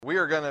We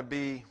are going to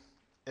be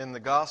in the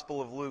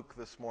Gospel of Luke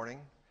this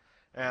morning,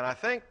 and I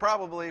think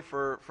probably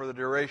for the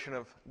duration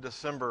of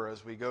December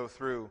as we go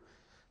through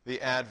the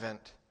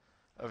advent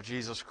of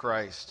Jesus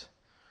Christ.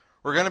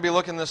 We're going to be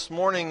looking this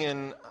morning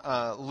in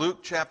Luke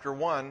chapter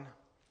 1,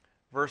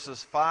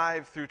 verses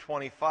 5 through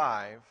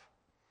 25,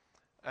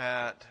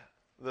 at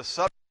the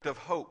subject of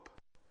hope.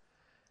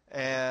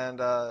 And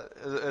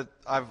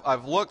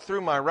I've looked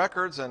through my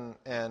records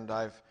and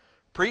I've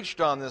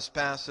preached on this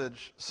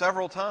passage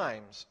several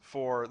times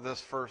for this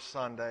first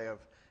Sunday of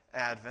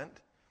Advent.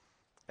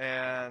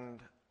 And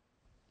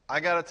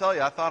I got to tell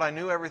you, I thought I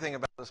knew everything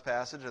about this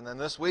passage, and then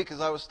this week as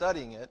I was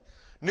studying it,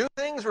 new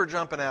things were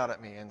jumping out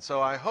at me. And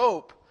so I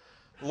hope,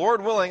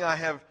 Lord willing, I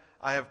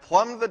have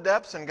plumbed the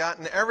depths and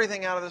gotten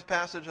everything out of this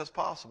passage as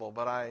possible.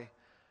 But I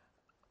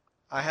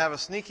have a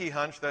sneaky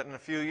hunch that in a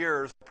few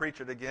years I'll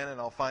preach it again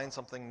and I'll find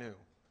something new,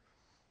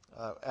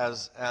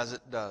 as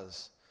it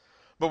does.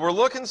 But we're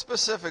looking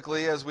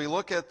specifically, as we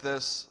look at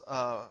this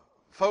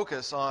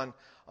focus on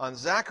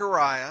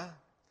Zechariah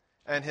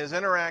and his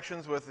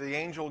interactions with the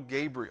angel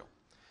Gabriel.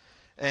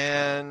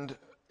 And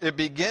it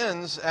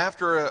begins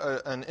after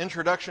an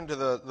introduction to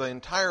the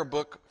entire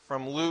book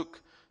from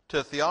Luke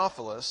to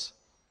Theophilus.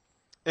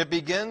 It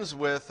begins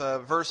with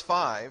verse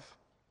 5.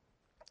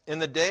 In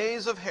the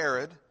days of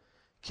Herod,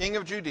 king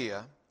of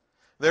Judea,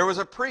 there was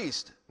a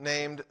priest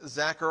named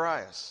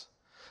Zacharias,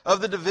 of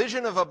the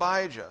division of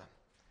Abijah,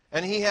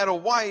 and he had a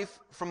wife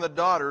from the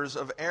daughters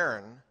of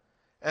Aaron,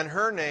 and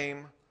her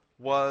name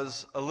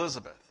was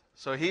Elizabeth.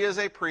 So he is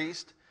a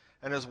priest,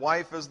 and his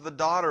wife is the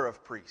daughter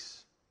of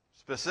priests,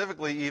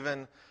 specifically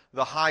even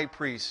the high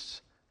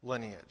priest's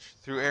lineage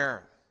through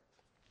Aaron.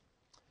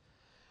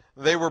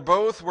 They were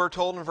both, we're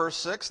told in verse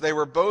 6, they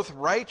were both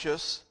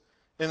righteous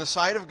in the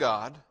sight of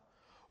God,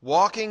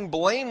 walking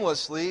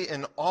blamelessly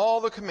in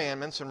all the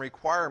commandments and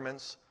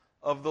requirements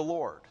of the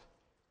Lord.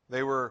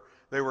 They were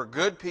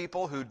good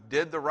people who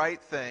did the right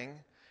thing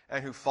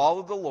and who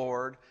followed the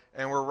Lord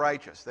and were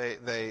righteous.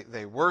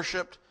 They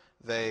worshiped,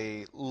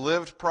 they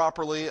lived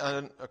properly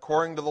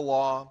according to the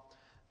law.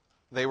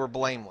 They were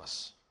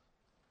blameless.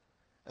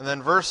 And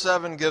then verse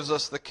 7 gives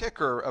us the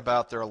kicker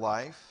about their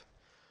life.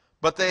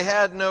 But they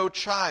had no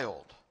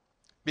child,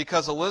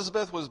 because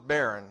Elizabeth was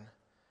barren,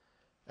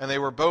 and they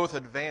were both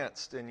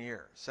advanced in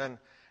years. And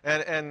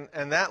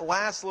that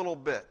last little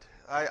bit,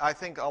 I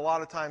think a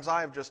lot of times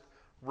I have just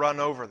run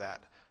over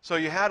that. So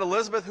you had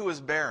Elizabeth who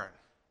was barren.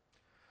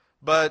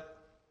 But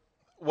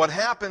what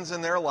happens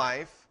in their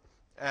life,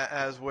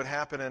 as would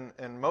happen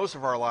in most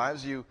of our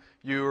lives, you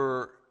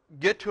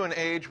get to an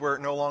age where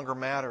it no longer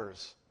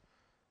matters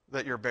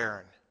that you're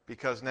barren,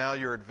 because now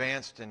you're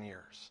advanced in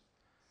years.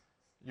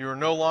 You're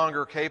no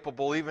longer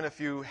capable, even if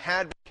you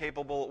had been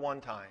capable at one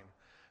time.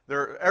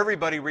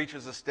 Everybody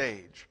reaches a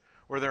stage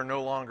where they're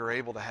no longer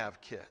able to have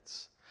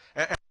kids.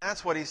 And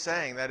that's what he's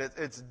saying, that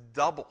it's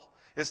double.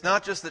 It's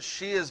not just that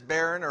she is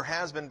barren or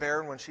has been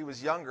barren when she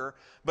was younger,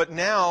 but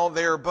now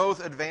they are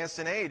both advanced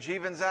in age.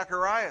 Even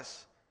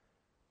Zacharias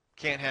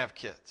can't have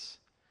kids.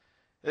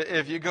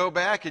 If you go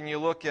back and you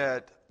look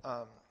at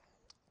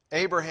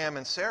Abraham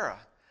and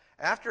Sarah,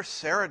 after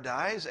Sarah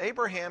dies,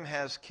 Abraham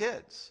has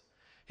kids.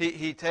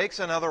 He takes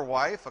another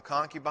wife, a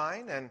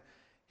concubine, and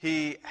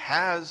he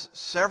has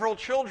several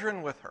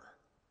children with her.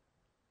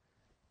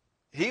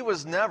 He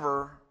was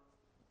never,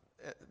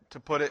 to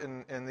put it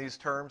in these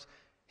terms,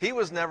 he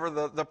was never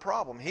the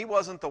problem. He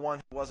wasn't the one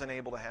who wasn't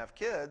able to have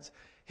kids.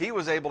 He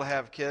was able to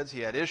have kids.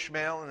 He had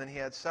Ishmael, and then he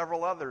had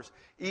several others,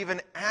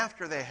 even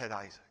after they had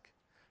Isaac.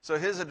 So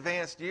his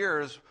advanced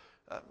years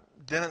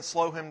didn't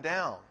slow him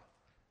down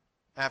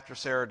after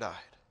Sarah died.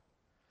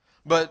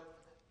 But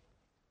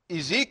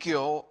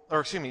Zacharias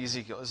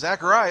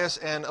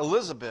and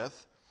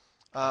Elizabeth,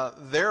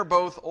 they're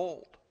both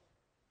old.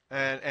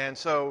 And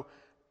so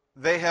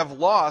they have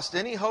lost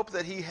any hope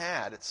that he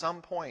had at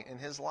some point in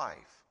his life.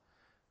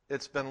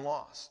 It's been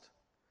lost.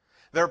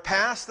 They're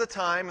past the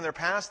time and they're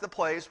past the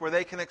place where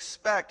they can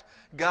expect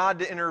God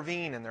to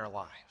intervene in their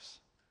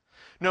lives.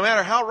 No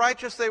matter how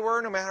righteous they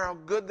were, no matter how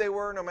good they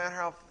were, no matter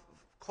how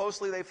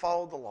closely they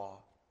followed the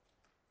law,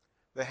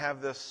 they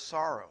have this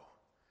sorrow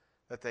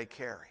that they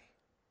carry.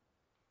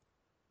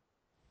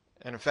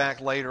 And in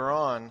fact, later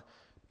on,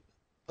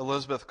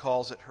 Elizabeth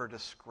calls it her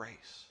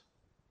disgrace.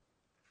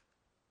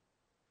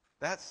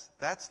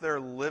 That's their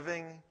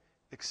living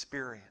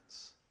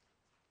experience.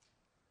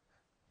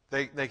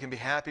 They can be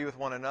happy with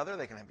one another.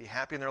 They can be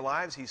happy in their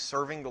lives. He's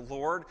serving the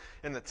Lord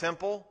in the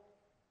temple.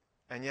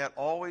 And yet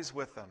always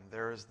with them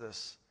there is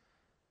this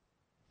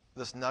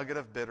nugget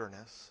of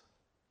bitterness,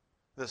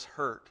 this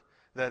hurt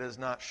that is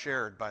not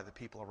shared by the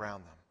people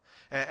around them.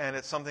 And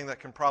it's something that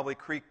can probably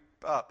creep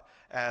up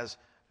as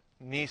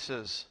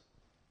nieces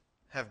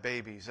have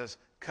babies, as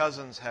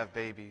cousins have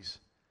babies.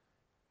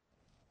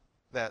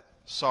 That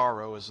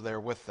sorrow is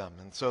there with them.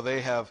 And so they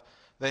have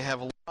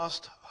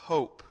lost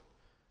hope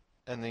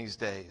in these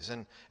days.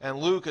 And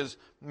Luke is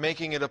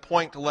making it a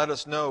point to let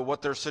us know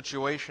what their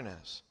situation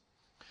is.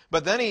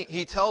 But then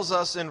he tells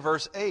us in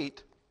verse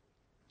 8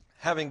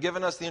 having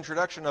given us the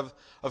introduction of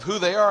who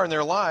they are in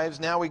their lives,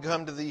 now we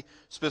come to the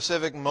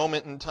specific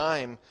moment in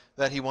time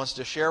that he wants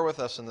to share with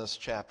us in this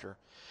chapter.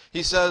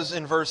 He says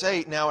in verse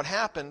 8, "Now it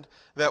happened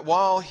that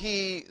while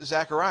he,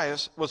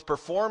 Zacharias, was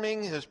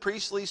performing his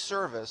priestly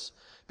service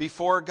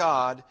before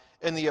God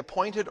in the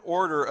appointed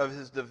order of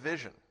his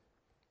division."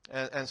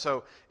 And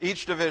so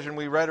each division,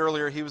 we read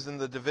earlier, he was in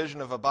the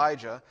division of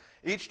Abijah.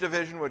 Each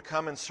division would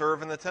come and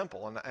serve in the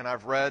temple. And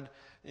I've read,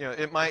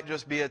 it might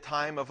just be a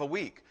time of a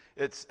week.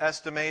 It's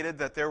estimated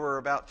that there were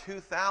about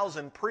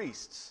 2,000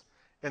 priests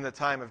in the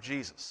time of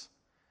Jesus.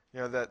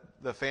 That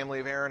the family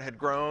of Aaron had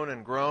grown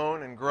and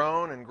grown and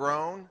grown and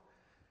grown.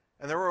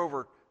 And there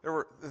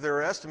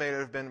were estimated to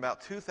have been about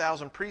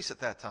 2,000 priests at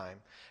that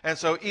time. And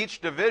so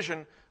each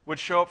division would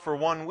show up for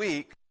 1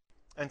 week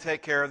and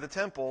take care of the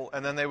temple,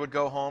 and then they would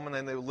go home, and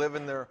then they would live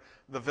in the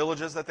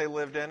villages that they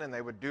lived in, and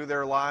they would do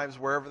their lives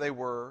wherever they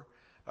were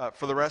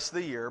for the rest of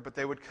the year, but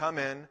they would come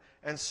in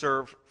and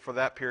serve for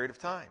that period of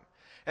time.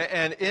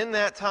 And in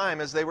that time,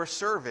 as they were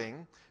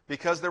serving,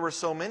 because there were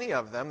so many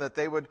of them, that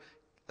they would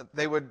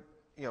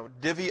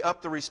divvy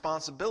up the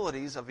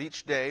responsibilities of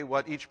each day,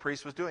 what each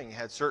priest was doing. You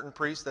had certain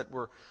priests that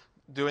were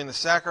doing the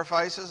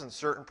sacrifices and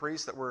certain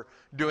priests that were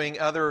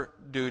doing other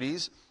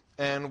duties.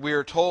 And we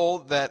are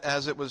told that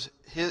as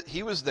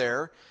he was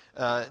there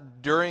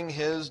during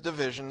his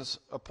division's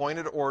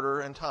appointed order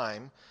and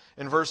time,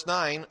 in verse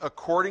 9,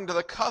 according to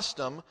the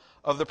custom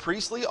of the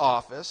priestly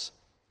office,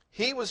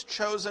 he was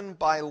chosen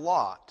by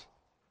lot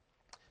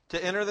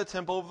to enter the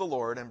temple of the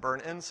Lord and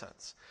burn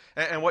incense.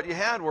 And what you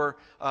had were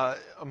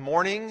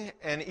morning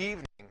and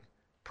evening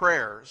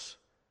prayers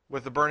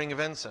with the burning of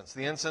incense.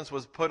 The incense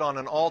was put on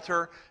an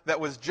altar that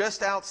was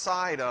just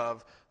outside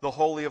of the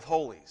Holy of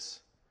Holies.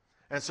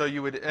 And so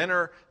you would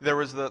enter, there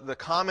was the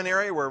common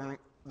area where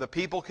the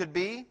people could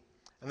be,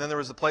 and then there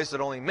was the place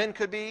that only men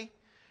could be,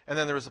 and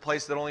then there was the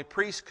place that only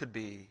priests could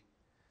be.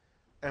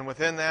 And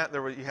within that,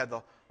 you had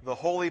the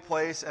holy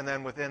place, and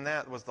then within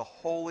that was the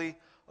Holy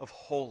of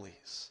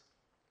Holies.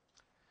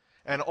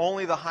 And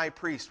only the high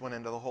priest went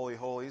into the Holy of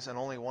Holies, and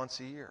only once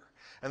a year.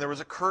 And there was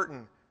a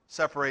curtain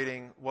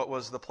separating what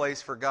was the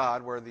place for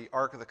God, where the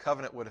Ark of the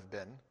Covenant would have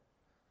been,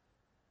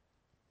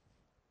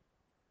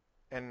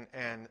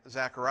 and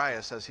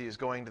Zacharias as he is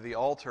going to the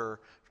altar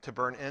to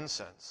burn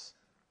incense.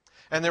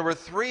 And there were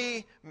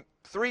three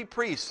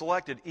priests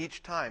selected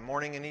each time,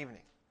 morning and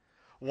evening.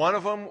 One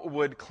of them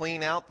would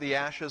clean out the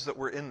ashes that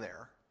were in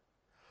there.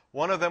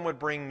 One of them would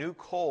bring new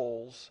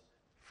coals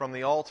from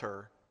the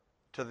altar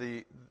to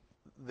the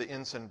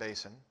incense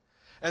basin.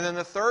 And then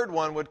the third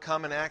one would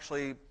come and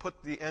actually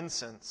put the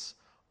incense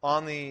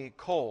on the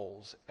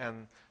coals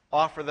and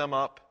offer them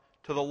up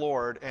to the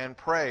Lord and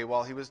pray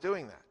while he was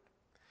doing that.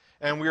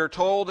 And we are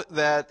told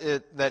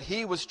that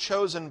he was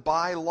chosen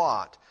by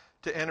lot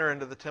to enter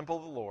into the temple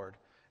of the Lord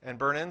and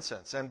burn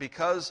incense. And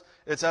because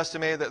it's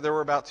estimated that there were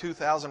about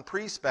 2,000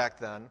 priests back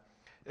then,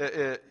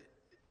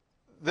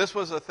 this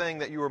was a thing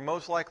that you were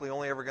most likely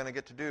only ever going to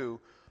get to do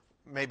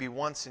maybe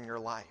once in your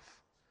life.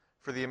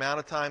 For the amount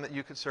of time that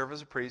you could serve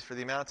as a priest, for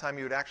the amount of time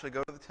you would actually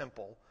go to the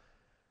temple.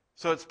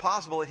 So it's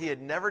possible that he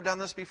had never done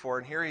this before,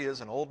 and here he is,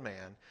 an old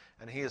man,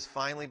 and he has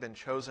finally been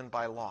chosen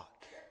by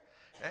lot.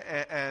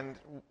 And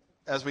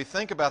as we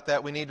think about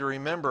that, we need to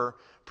remember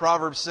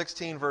Proverbs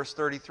 16, verse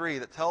 33,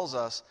 that tells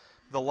us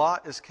the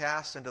lot is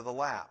cast into the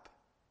lap,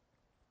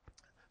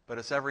 but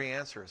its every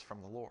answer is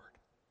from the Lord.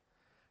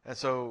 And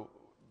so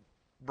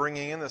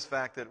bringing in this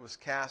fact that it was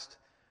cast,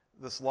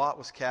 this lot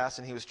was cast,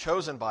 and he was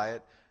chosen by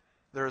it,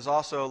 there is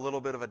also a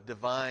little bit of a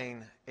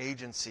divine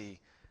agency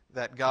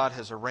that God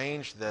has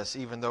arranged this,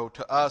 even though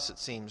to us it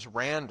seems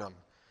random.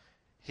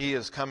 He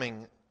is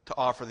coming to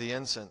offer the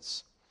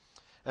incense.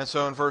 And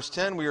so in verse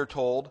 10 we are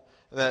told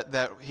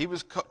that he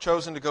was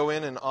chosen to go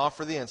in and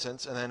offer the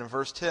incense. And then in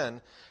verse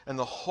 10, and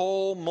the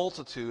whole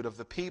multitude of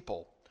the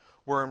people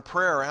were in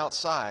prayer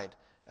outside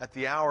at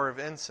the hour of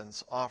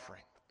incense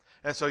offering.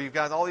 And so you've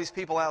got all these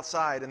people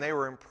outside, and they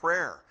were in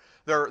prayer.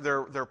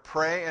 They're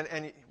praying,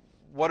 and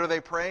what are they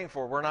praying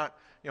for?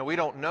 We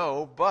don't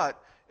know,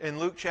 but in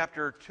Luke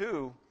chapter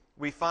 2,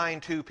 we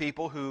find two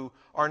people who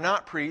are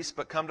not priests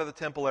but come to the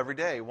temple every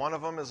day. One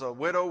of them is a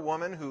widow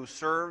woman who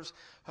serves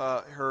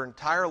her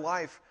entire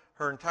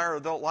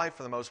adult life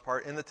for the most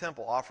part, in the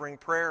temple, offering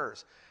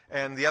prayers.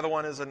 And the other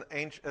one is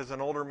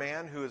an older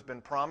man who has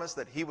been promised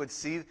that he would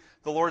see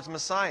the Lord's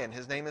Messiah, and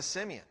his name is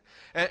Simeon.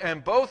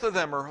 And both of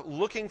them are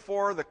looking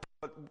for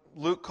what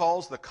Luke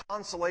calls the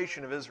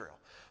consolation of Israel,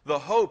 the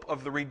hope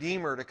of the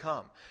Redeemer to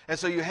come. And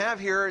so you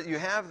have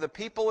the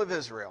people of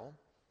Israel.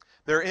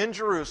 They're in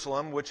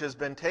Jerusalem, which has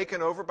been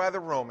taken over by the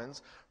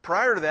Romans.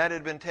 Prior to that, it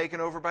had been taken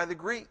over by the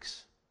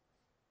Greeks.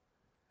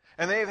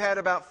 And they've had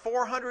about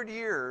 400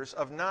 years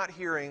of not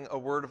hearing a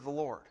word of the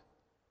Lord.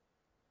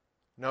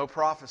 No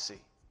prophecy.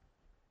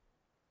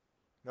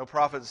 No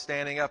prophet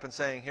standing up and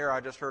saying, "Here, I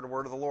just heard a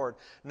word of the Lord."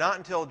 Not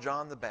until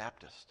John the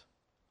Baptist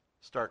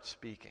starts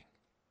speaking.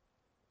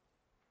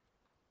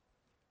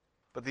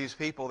 But these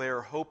people, they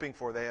are hoping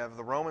for, they have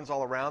the Romans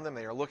all around them.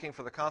 They are looking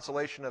for the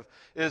consolation of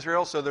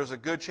Israel. So there's a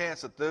good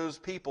chance that those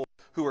people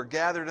who are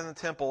gathered in the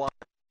temple on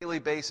a daily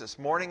basis,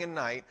 morning and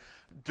night,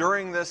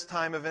 during this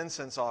time of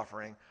incense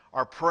offering,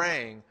 are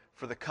praying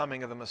for the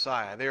coming of the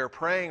Messiah. They are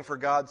praying for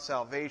God's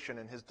salvation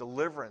and His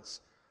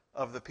deliverance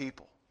of the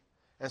people.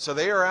 And so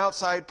they are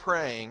outside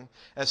praying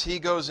as he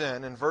goes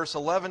in. And verse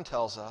 11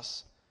 tells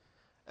us,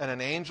 and an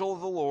angel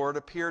of the Lord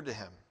appeared to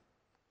him,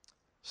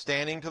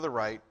 standing to the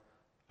right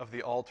of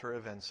the altar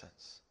of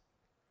incense.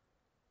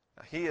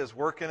 Now, he is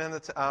working in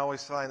the I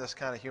always find this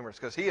kind of humorous,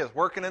 because he is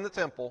working in the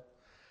temple,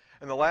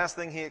 and the last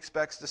thing he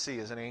expects to see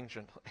is an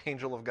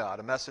angel of God,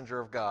 a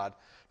messenger of God,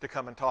 to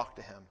come and talk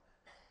to him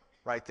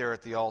right there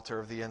at the altar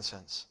of the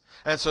incense.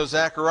 And so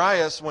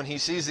Zacharias, when he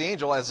sees the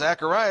angel, as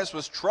Zacharias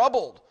was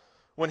troubled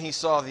when he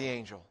saw the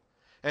angel,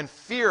 and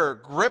fear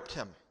gripped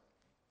him.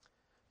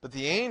 But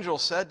the angel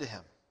said to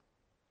him,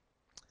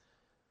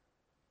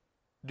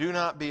 "Do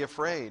not be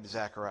afraid,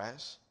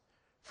 Zacharias,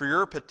 for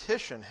your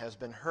petition has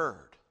been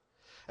heard.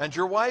 And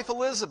your wife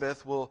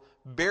Elizabeth will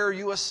bear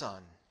you a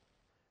son,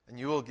 and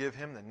you will give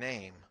him the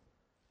name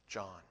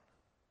John."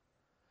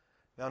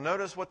 Now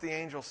notice what the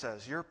angel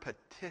says. Your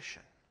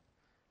petition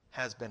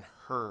has been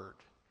heard.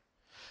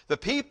 The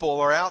people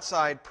are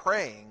outside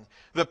praying.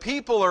 The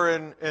people are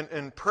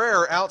in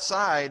prayer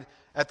outside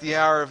at the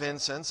hour of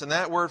incense. And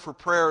that word for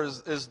prayer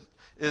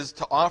is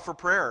to offer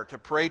prayer, to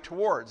pray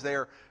towards. They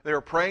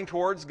are praying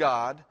towards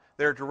God.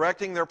 They're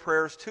directing their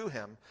prayers to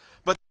Him.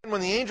 But then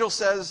when the angel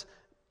says,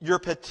 your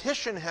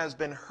petition has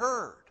been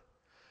heard,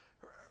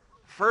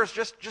 first,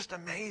 just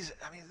amazing.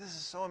 I mean, this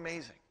is so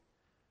amazing.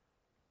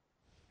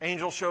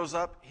 Angel shows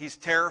up. He's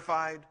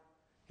terrified.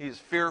 He's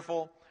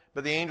fearful.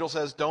 But the angel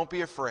says, don't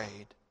be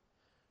afraid,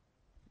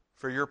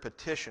 for your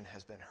petition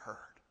has been heard.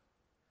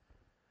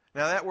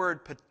 Now that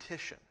word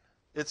petition,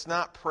 it's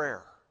not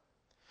prayer.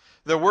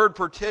 The word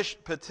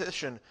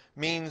petition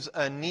means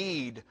a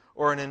need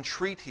or an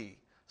entreaty,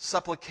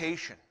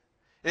 supplication.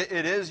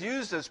 It is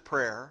used as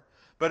prayer,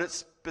 but it's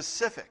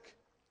specific.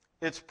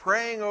 It's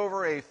praying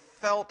over a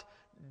felt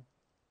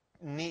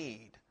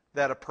need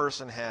that a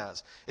person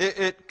has.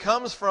 It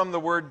comes from the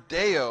word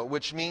deo,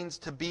 which means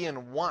to be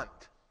in want,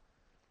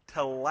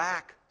 to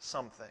lack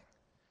something.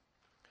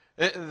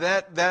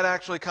 That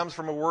actually comes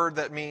from a word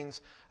that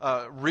means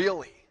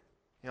really,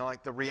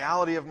 like the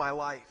reality of my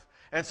life.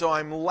 And so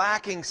I'm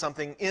lacking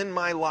something in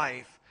my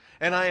life,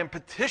 and I am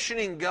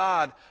petitioning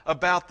God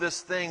about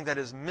this thing that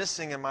is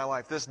missing in my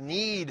life, this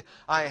need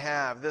I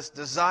have, this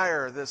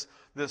desire,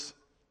 this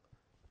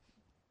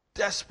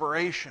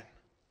desperation.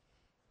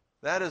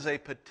 That is a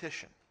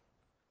petition.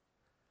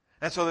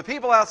 And so the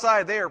people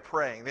outside, they are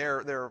praying.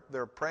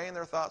 They're praying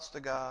their thoughts to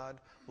God.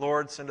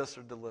 Lord, send us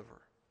a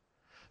deliverer.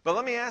 But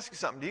let me ask you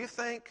something. Do you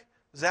think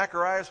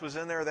Zacharias was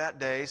in there that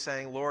day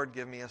saying, Lord,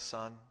 give me a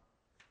son?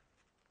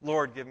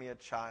 Lord, give me a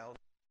child.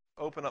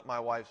 Open up my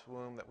wife's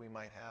womb that we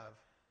might have.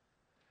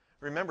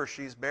 Remember,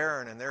 she's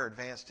barren and they're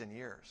advanced in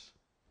years.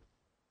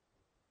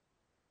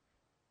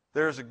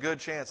 There's a good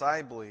chance,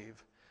 I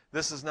believe,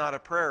 this is not a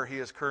prayer he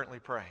is currently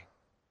praying.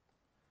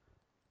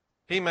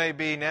 He may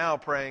be now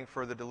praying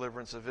for the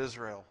deliverance of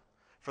Israel,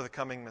 for the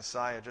coming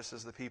Messiah, just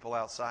as the people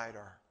outside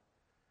are.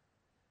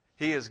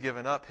 He has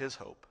given up his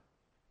hope.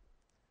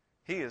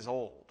 He is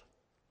old.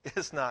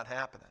 It's not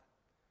happening.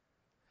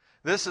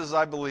 This is,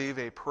 I believe,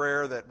 a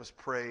prayer that was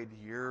prayed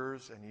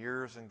years and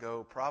years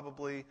ago,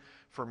 probably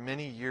for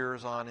many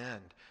years on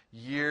end,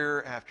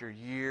 year after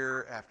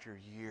year after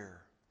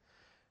year,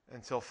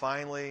 until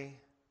finally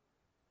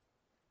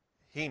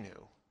he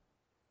knew,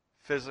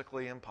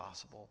 physically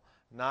impossible,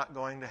 not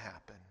going to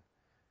happen,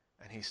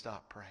 and he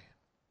stopped praying.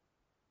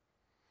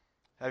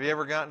 Have you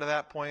ever gotten to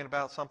that point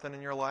about something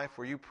in your life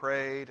where you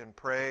prayed and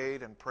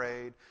prayed and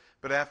prayed,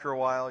 but after a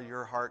while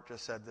your heart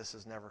just said, this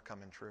is never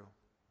coming true?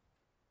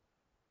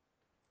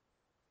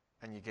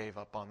 And you gave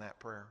up on that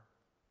prayer.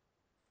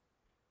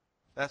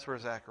 That's where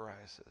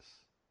Zacharias is.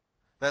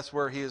 That's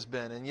where he has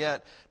been. And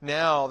yet,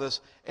 now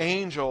this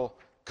angel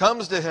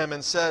comes to him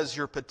and says,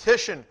 your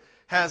petition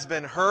has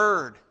been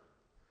heard.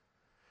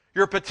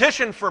 Your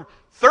petition from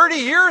 30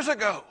 years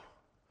ago,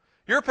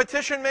 your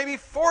petition maybe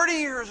 40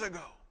 years ago,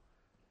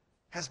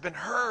 has been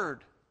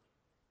heard.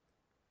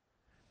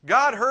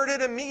 God heard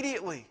it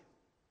immediately.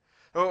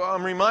 Oh,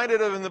 I'm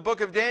reminded of in the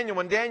book of Daniel,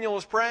 when Daniel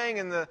was praying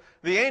and the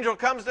angel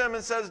comes to him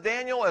and says,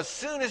 Daniel, as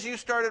soon as you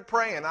started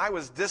praying, I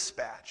was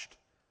dispatched.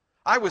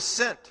 I was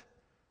sent.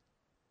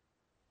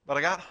 But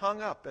I got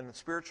hung up in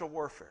spiritual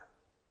warfare.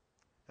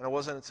 And it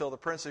wasn't until the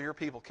prince of your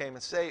people came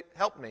and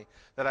helped me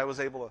that I was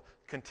able to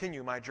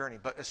continue my journey.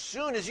 But as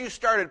soon as you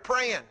started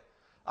praying,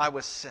 I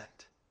was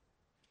sent.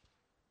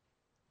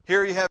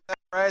 Here you have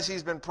Zacharias.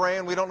 He's been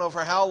praying. We don't know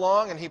for how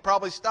long, and he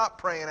probably stopped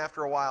praying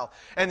after a while.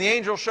 And the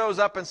angel shows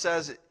up and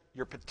says,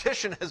 your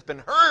petition has been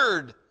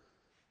heard.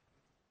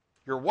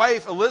 Your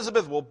wife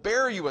Elizabeth will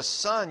bear you a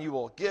son. You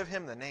will give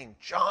him the name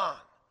John,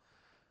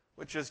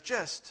 which is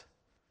just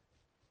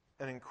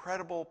an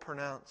incredible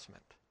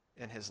pronouncement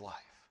in his life.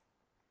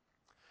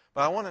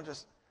 But I want to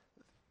just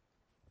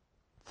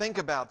think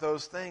about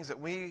those things that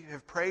we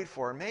have prayed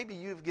for. Maybe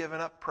you've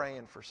given up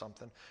praying for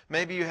something.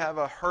 Maybe you have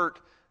a hurt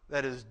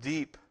that is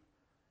deep.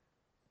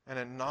 and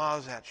it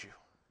gnaws at you.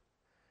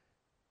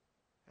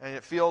 And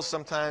it feels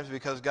sometimes,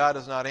 because God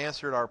has not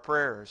answered our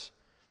prayers,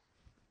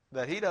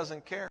 that He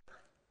doesn't care,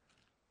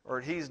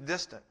 or He's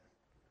distant,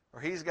 or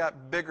He's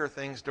got bigger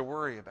things to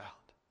worry about.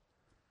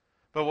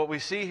 But what we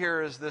see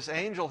here is this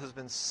angel has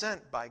been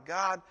sent by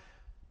God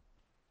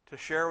to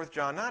share with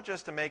John, not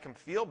just to make him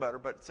feel better,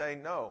 but say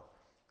no.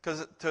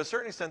 Because to a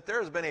certain extent, there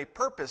has been a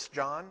purpose,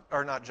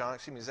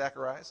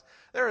 Zacharias.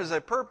 There is a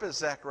purpose,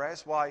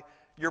 Zacharias, why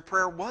your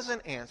prayer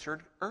wasn't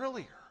answered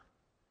earlier.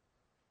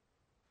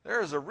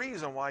 There is a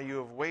reason why you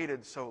have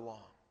waited so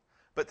long.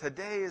 But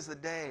today is the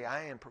day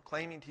I am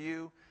proclaiming to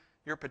you,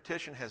 your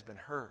petition has been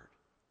heard.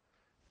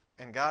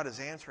 And God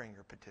is answering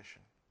your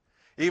petition.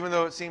 Even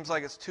though it seems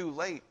like it's too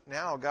late,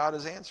 now God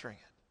is answering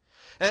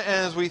it.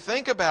 And as we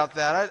think about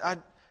that,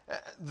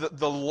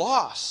 the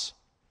loss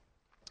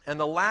and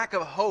the lack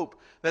of hope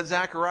that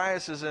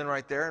Zacharias is in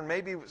right there, and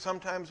maybe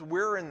sometimes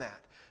we're in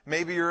that.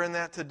 Maybe you're in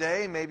that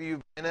today, maybe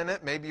you've been in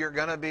it, maybe you're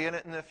going to be in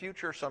it in the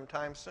future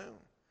sometime soon.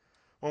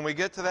 When we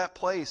get to that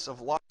place of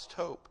lost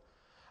hope,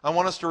 I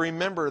want us to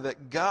remember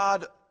that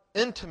God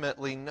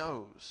intimately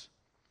knows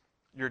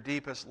your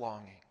deepest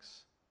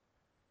longings.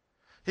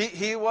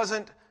 He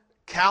wasn't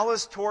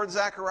callous towards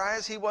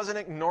Zacharias. He wasn't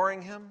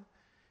ignoring him.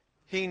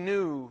 He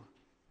knew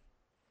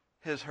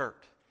his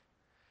hurt.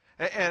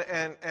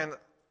 And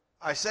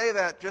I say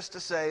that just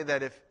to say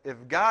that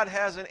if God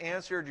hasn't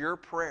answered your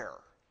prayer,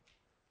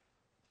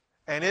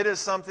 and it is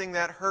something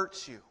that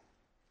hurts you,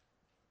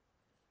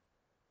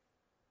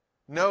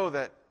 know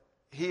that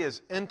He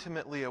is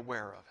intimately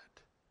aware of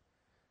it.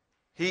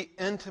 He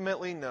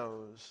intimately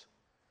knows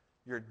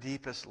your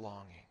deepest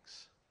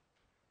longings.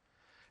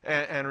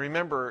 And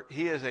remember,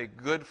 He is a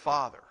good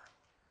Father.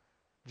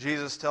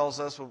 Jesus tells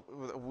us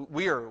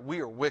we are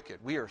wicked,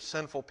 we are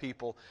sinful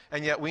people,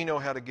 and yet we know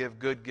how to give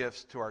good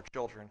gifts to our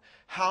children.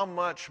 How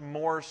much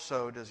more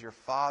so does your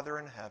Father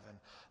in heaven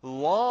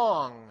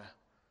long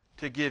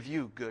to give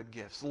you good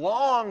gifts,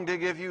 long to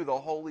give you the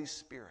Holy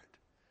Spirit?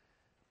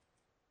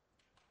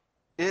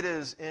 It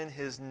is in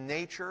His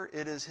nature.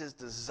 It is His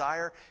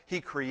desire. He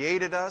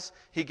created us.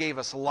 He gave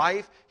us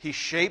life. He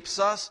shapes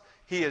us.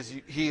 He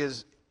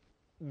has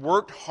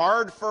worked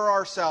hard for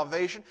our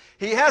salvation.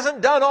 He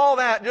hasn't done all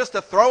that just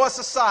to throw us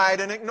aside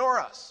and ignore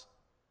us.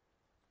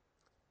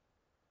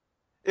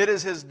 It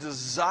is His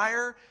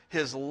desire,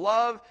 His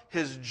love,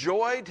 His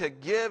joy to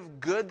give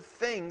good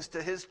things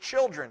to His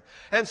children.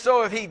 And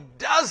so if He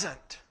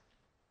doesn't,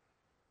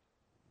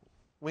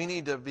 we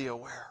need to be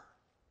aware.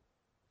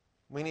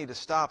 We need to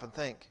stop and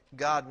think,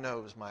 God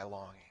knows my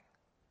longing.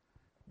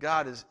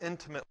 God is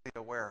intimately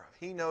aware of.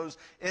 He knows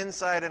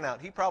inside and out.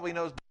 He probably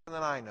knows better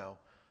than I know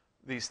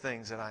these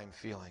things that I'm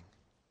feeling.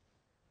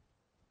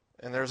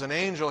 And there's an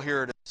angel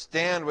here to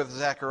stand with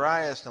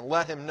Zacharias and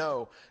let him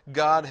know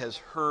God has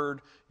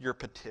heard your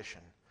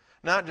petition.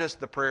 Not just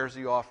the prayers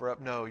you offer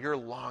up, no, your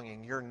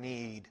longing, your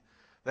need,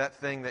 that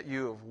thing that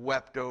you have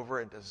wept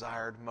over and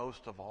desired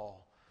most of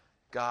all,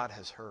 God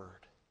has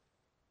heard.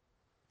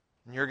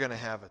 And you're going to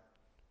have a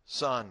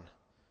son.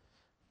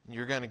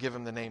 You're going to give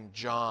him the name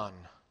John.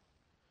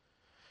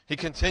 He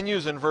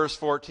continues in verse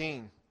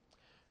 14.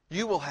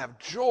 You will have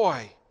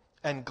joy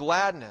and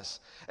gladness,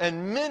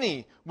 and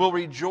many will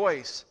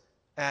rejoice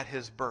at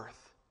his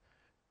birth.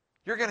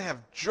 You're going to have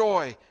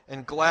joy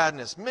and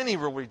gladness. Many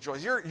will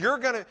rejoice. You're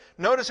going to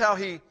notice how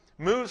he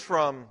moves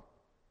from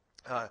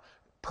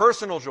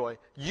personal joy.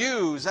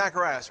 You,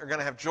 Zacharias, are going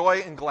to have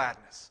joy and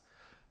gladness.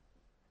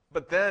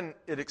 But then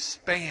it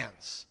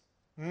expands.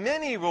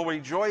 Many will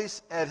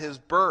rejoice at his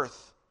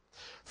birth,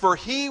 for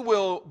he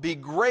will be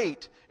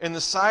great in the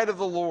sight of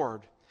the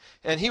Lord.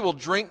 And he will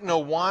drink no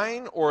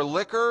wine or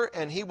liquor,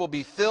 and he will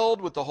be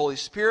filled with the Holy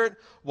Spirit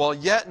while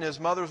yet in his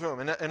mother's womb.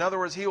 In other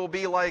words, he will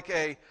be like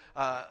a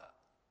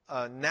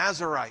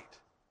Nazarite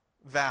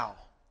vow,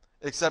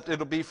 except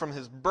it'll be from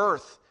his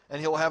birth,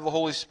 and he'll have the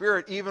Holy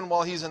Spirit even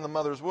while he's in the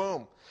mother's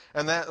womb.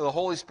 And that the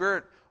Holy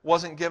Spirit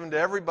wasn't given to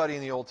everybody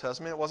in the Old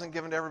Testament. It wasn't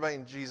given to everybody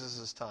in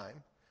Jesus'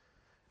 time.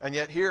 And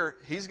yet here,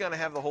 he's going to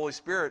have the Holy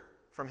Spirit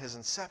from his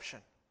inception.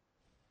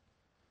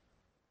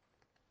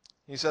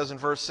 He says in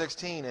verse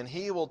 16, and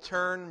he will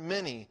turn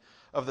many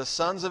of the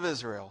sons of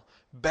Israel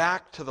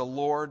back to the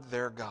Lord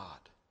their God.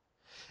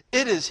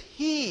 It is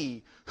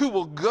he who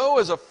will go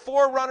as a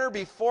forerunner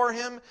before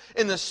him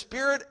in the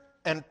spirit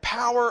and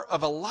power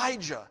of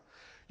Elijah.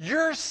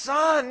 Your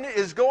son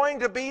is going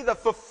to be the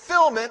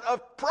fulfillment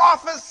of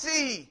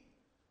prophecy.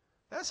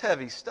 That's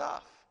heavy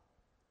stuff.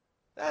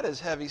 That is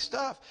heavy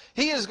stuff.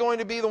 He is going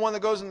to be the one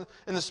that goes in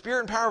the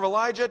spirit and power of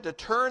Elijah to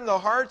turn the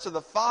hearts of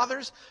the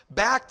fathers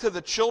back to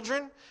the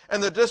children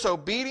and the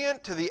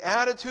disobedient to the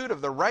attitude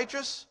of the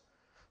righteous,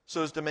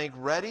 so as to make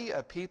ready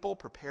a people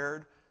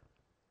prepared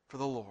for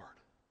the Lord.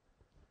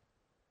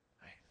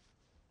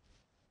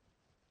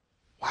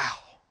 Wow.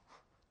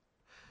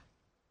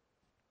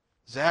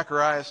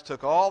 Zacharias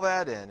took all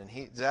that in,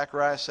 and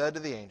Zacharias said to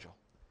the angel,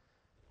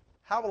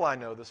 how will I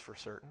know this for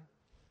certain?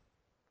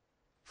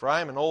 For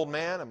I am an old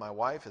man, and my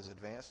wife is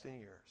advanced in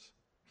years.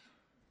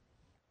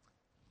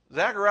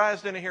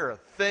 Zacharias didn't hear a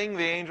thing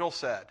the angel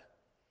said.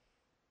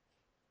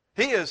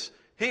 He is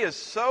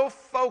so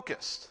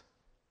focused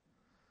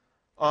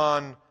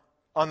on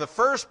the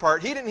first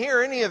part. He didn't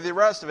hear any of the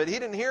rest of it. He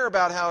didn't hear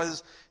about how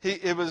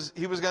he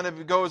was going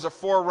to go as a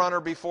forerunner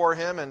before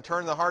him and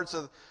turn the hearts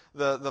of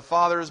the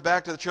fathers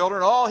back to the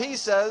children. All he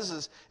says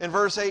is, in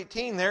verse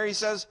 18 there, he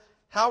says,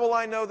 how will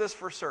I know this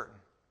for certain?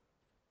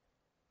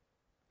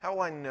 How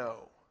will I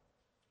know?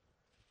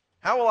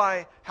 How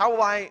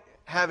will I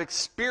have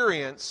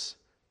experience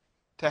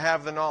to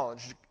have the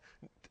knowledge?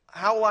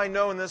 How will I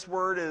know in this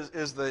word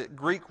is the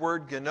Greek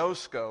word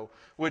gnosko,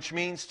 which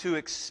means to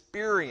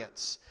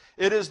experience.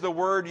 It is the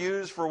word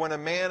used for when a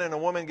man and a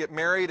woman get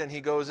married and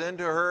he goes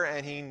into her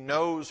and he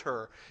knows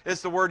her.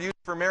 It's the word used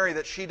for Mary,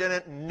 that she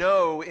didn't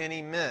know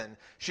any men.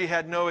 She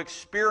had no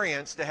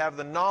experience to have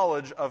the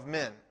knowledge of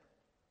men.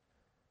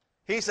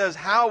 He says,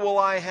 how will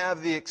I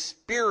have the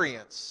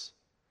experience?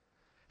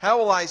 How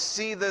will I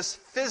see this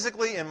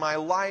physically in my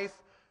life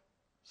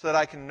so that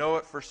I can know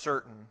it for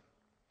certain?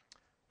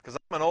 Because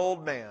I'm an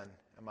old man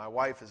and my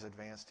wife is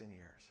advanced in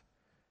years.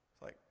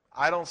 It's like,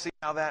 I don't see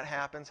how that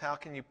happens. How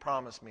can you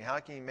promise me? How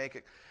can you make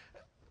it?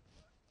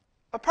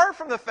 Apart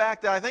from the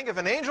fact that I think if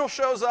an angel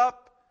shows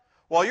up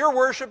while you're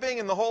worshiping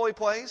in the holy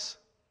place,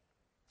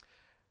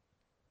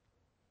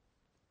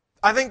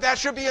 I think that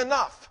should be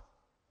enough.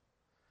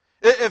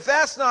 If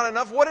that's not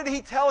enough, what did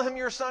he tell him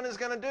your son is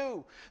going to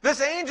do?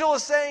 This angel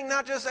is saying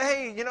not just,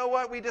 hey, you know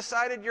what, we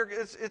decided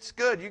it's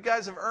good. You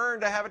guys have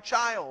earned to have a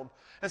child,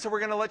 and so we're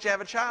going to let you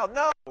have a child.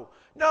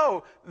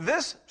 No,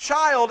 this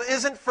child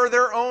isn't for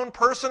their own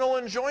personal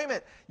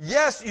enjoyment.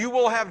 Yes, you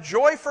will have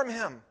joy from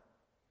him.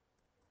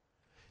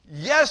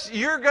 Yes,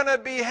 you're going to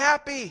be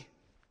happy.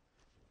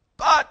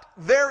 But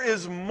there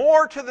is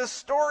more to this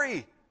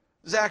story,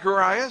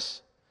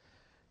 Zacharias.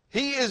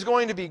 He is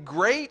going to be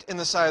great in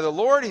the sight of the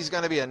Lord. He's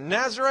going to be a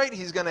Nazarite.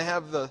 He's going to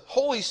have the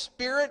Holy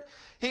Spirit.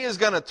 He is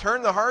going to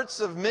turn the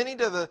hearts of many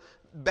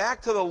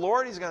back to the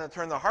Lord. He's going to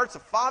turn the hearts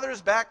of fathers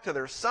back to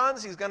their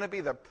sons. He's going to be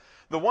the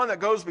one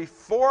that goes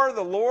before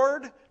the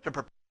Lord to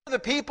prepare the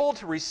people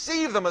to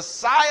receive the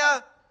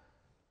Messiah.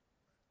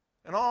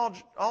 And all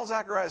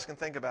Zacharias can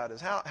think about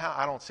is, how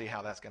I don't see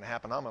how that's going to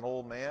happen. I'm an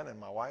old man and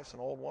my wife's an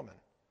old woman.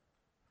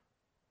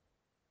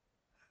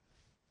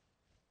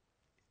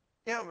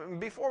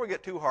 Before we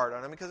get too hard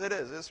on him, because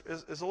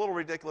it's a little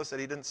ridiculous that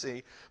he didn't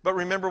see. But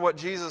remember what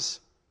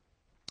Jesus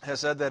has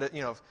said, that it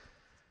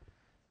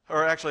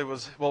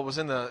was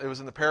in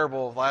the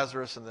parable of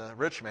Lazarus and the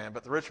rich man.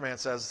 But the rich man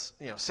says,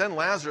 send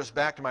Lazarus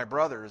back to my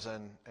brothers,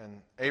 and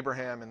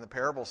Abraham in the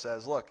parable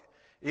says, look,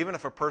 even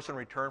if a person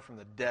returned from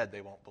the dead,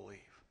 they won't believe.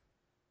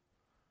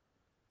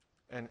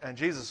 And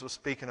Jesus was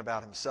speaking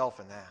about himself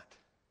in that.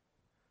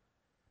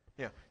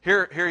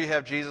 Here you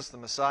have Jesus, the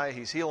Messiah.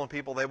 He's healing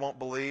people. They won't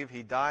believe.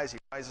 He dies. He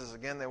rises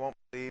again. They won't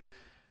believe.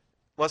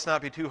 Let's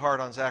not be too hard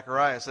on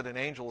Zacharias that an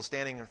angel is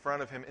standing in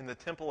front of him in the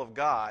temple of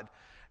God,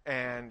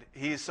 and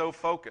he's so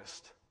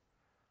focused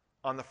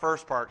on the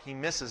first part, he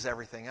misses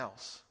everything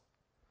else.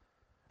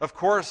 Of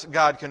course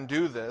God can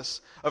do this.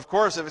 Of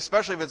course,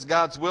 especially if it's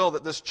God's will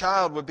that this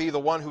child would be the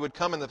one who would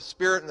come in the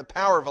spirit and the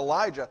power of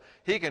Elijah,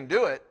 he can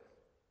do it.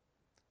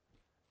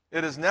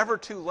 It is never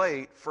too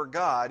late for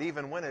God.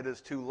 Even when it is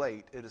too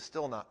late, it is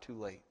still not too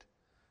late.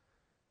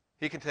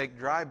 He can take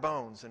dry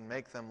bones and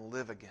make them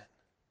live again.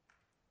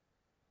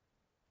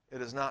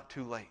 It is not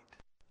too late.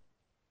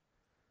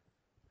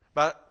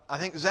 But I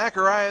think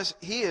Zacharias,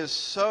 he is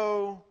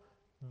so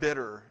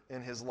bitter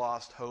in his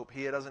lost hope.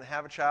 He doesn't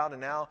have a child,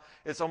 and now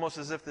it's almost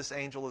as if this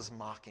angel is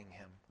mocking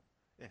him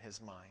in his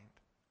mind.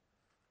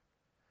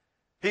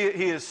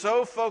 He is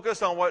so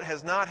focused on what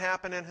has not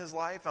happened in his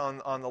life,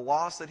 on the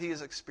loss that he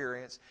has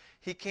experienced,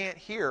 he can't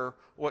hear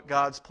what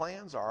God's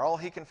plans are. All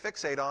he can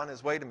fixate on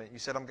is, wait a minute, you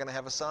said I'm going to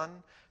have a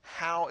son?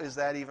 How is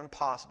that even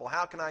possible?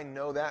 How can I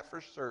know that for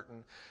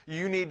certain?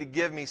 You need to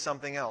give me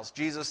something else.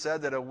 Jesus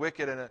said that a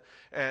wicked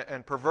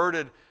and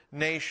perverted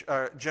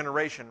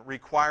generation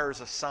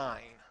requires a sign.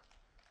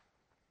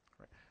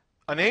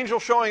 An angel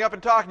showing up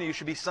and talking to you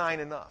should be sign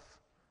enough.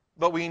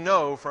 But we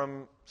know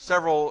from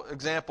several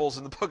examples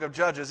in the book of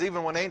Judges,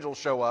 even when angels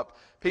show up,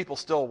 people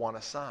still want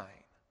a sign.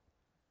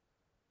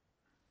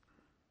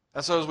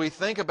 And so as we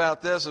think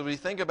about this, as we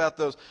think about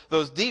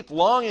those deep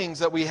longings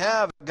that we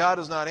have that God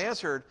has not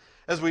answered,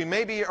 as we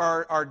maybe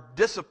are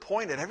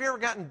disappointed. Have you ever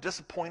gotten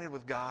disappointed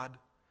with God?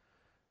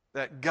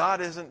 That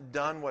God hasn't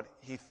done what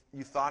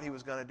you thought He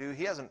was going to do?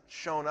 He hasn't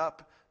shown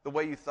up the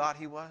way you thought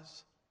He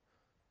was?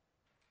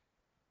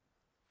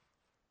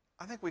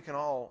 I think we can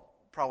all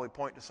probably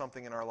point to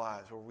something in our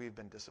lives where we've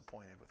been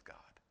disappointed with God,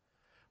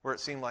 where it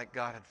seemed like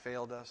God had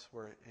failed us,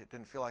 where it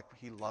didn't feel like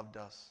He loved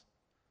us.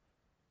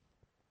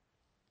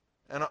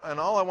 And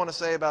all I want to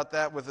say about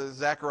that with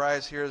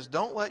Zacharias here is,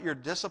 don't let your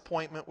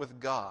disappointment with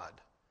God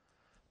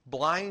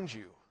blind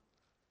you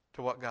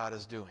to what God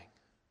is doing.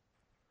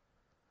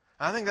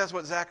 I think that's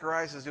what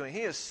Zacharias is doing.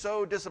 He is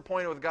so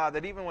disappointed with God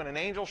that even when an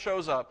angel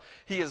shows up,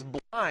 he is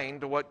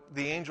blind to what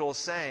the angel is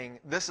saying.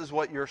 This is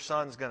what your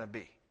son's going to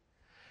be.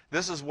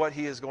 This is what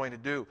He is going to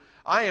do.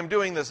 I am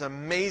doing this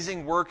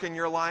amazing work in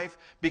your life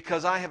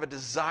because I have a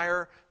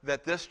desire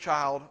that this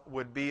child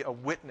would be a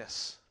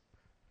witness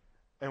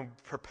and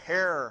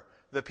prepare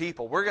the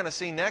people. We're going to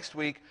see next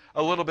week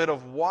a little bit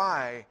of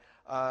why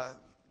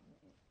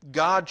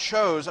God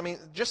chose,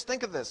 just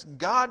think of this.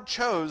 God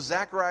chose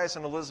Zacharias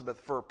and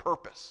Elizabeth for a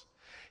purpose.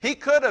 He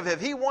could have,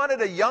 if He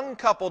wanted a young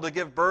couple to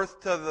give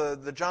birth to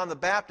the John the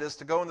Baptist,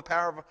 to go in the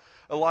power of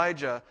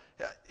Elijah,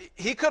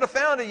 He could have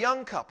found a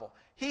young couple.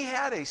 He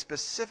had a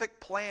specific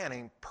plan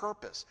and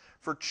purpose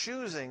for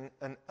choosing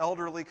an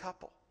elderly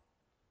couple.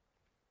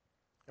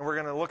 And we're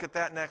going to look at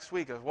that next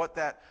week, of what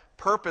that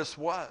purpose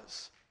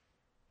was.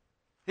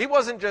 He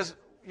wasn't just,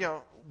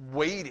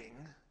 waiting.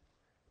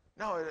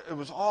 No, it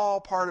was all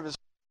part of His.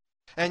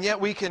 And yet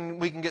we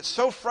can get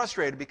so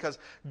frustrated because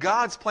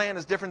God's plan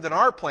is different than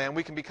our plan.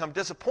 We can become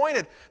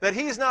disappointed that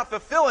He's not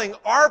fulfilling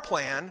our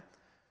plan.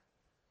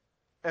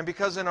 And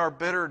because in our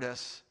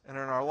bitterness and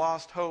in our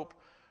lost hope,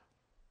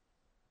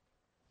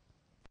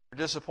 we're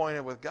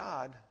disappointed with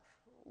God,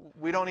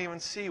 we don't even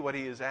see what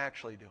He is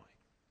actually doing.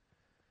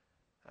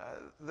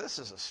 This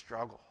is a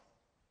struggle.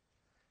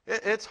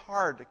 It's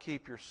hard to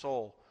keep your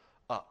soul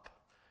up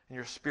and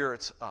your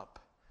spirits up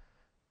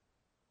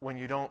when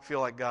you don't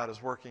feel like God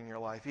is working in your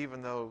life,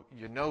 even though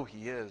you know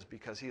He is,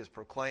 because He has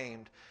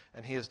proclaimed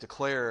and He has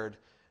declared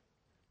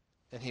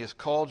and He has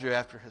called you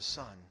after His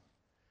Son.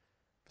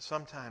 But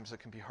sometimes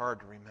it can be hard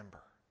to remember.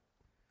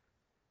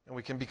 And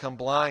we can become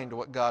blind to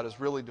what God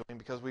is really doing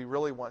because we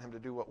really want Him to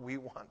do what we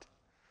want.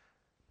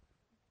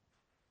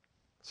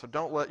 So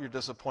don't let your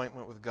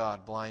disappointment with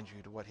God blind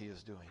you to what He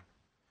is doing.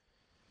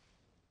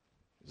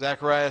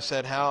 Zechariah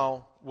said,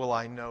 "How will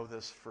I know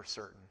this for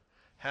certain?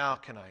 How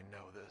can I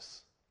know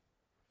this?"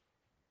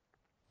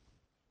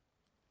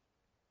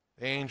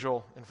 The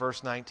angel, in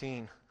verse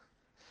 19,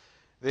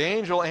 the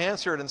angel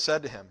answered and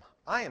said to him,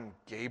 "I am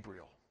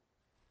Gabriel,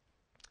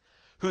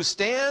 who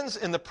stands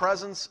in the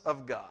presence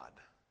of God."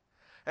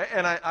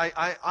 And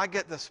I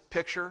get this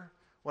picture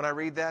when I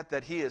read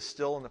that he is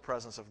still in the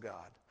presence of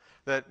God.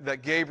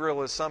 That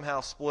Gabriel is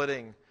somehow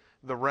splitting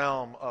the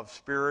realm of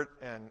spirit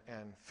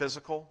and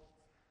physical.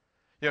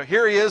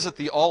 Here he is at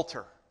the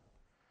altar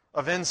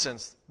of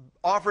incense,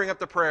 offering up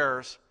the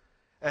prayers,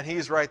 and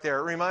he's right there.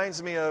 It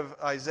reminds me of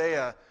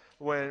Isaiah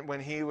when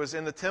he was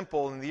in the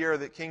temple in the year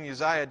that King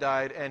Uzziah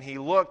died, and he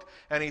looked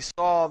and he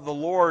saw the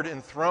Lord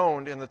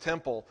enthroned in the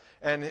temple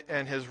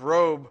and His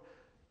robe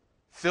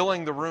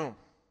filling the room.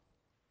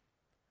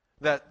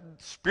 That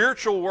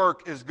spiritual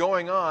work is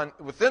going on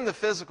within the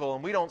physical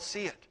and we don't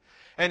see it.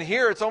 And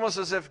here it's almost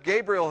as if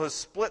Gabriel has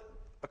split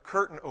a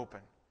curtain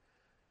open.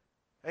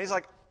 And he's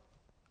like,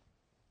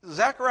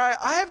 "Zechariah,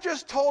 I have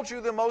just told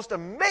you the most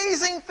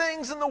amazing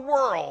things in the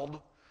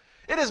world.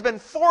 It has been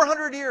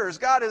 400 years.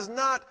 God has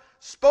not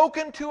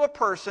spoken to a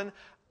person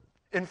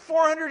in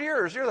 400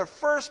 years. You're the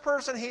first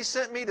person He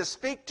sent me to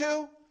speak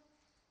to.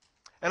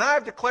 And I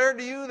have declared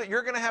to you that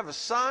you're going to have a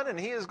son, and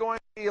he is going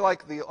to be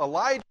like the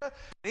Elijah. And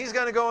he's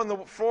going to go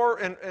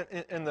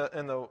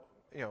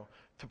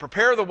to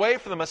prepare the way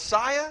for the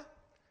Messiah.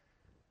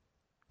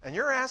 And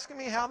you're asking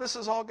me how this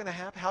is all going to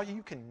happen, how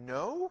you can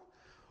know?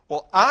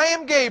 Well, I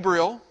am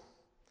Gabriel,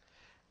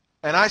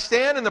 and I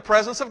stand in the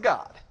presence of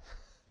God."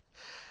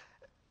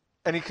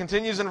 And he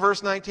continues in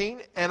verse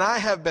 19, "And I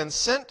have been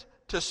sent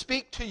to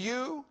speak to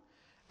you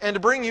and to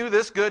bring you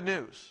this good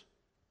news.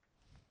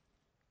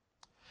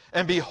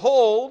 And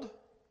behold,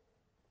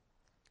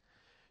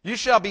 you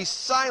shall be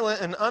silent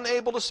and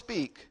unable to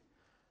speak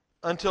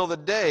until the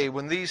day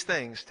when these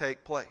things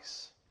take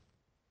place,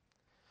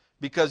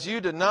 because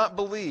you did not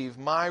believe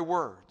my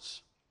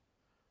words,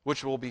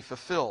 which will be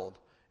fulfilled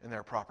in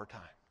their proper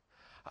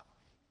time."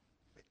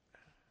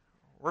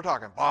 We're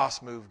talking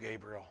boss move,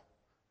 Gabriel.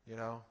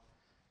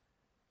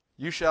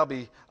 You shall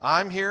be,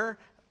 I'm here,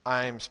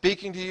 I'm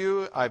speaking to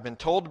you, I've been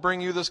told to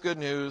bring you this good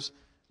news,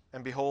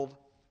 and behold,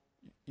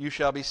 you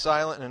shall be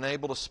silent and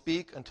unable to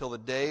speak until the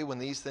day when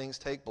these things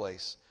take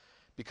place,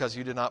 because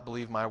you did not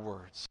believe my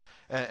words.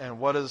 And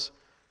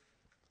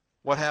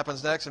what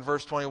happens next? In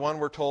verse 21,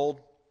 we're told,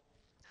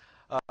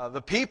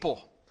 the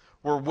people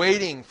were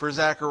waiting for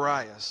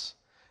Zacharias,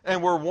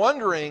 and were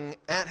wondering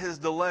at his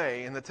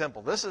delay in the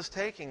temple. This is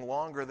taking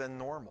longer than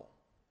normal.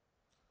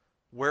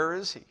 Where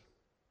is he?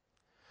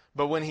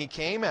 But when he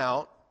came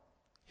out,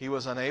 he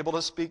was unable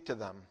to speak to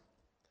them.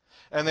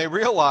 And they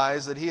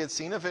realized that he had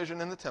seen a vision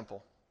in the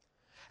temple.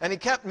 And he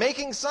kept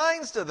making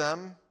signs to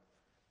them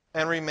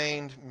and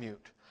remained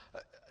mute.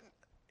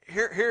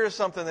 Here's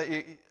something that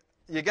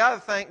you got to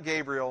thank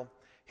Gabriel.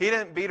 He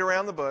didn't beat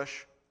around the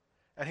bush,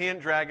 and he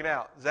didn't drag it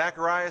out.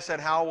 Zechariah said,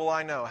 "How will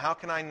I know? How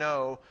can I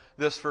know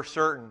this for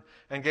certain?"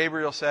 And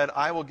Gabriel said,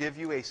 "I will give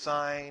you a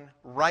sign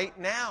right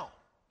now."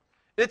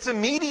 It's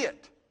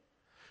immediate.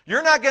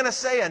 You're not going to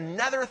say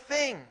another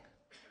thing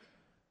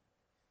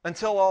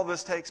until all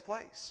this takes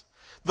place.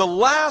 The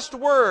last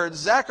words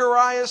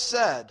Zacharias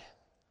said,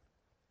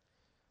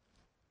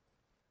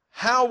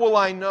 "How will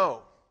I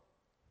know?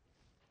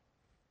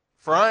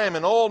 For I am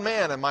an old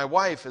man and my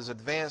wife is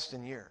advanced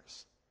in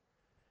years."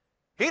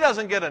 He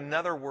doesn't get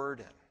another word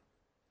in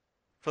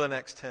for the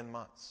next 10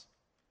 months.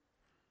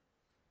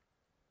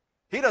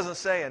 He doesn't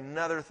say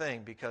another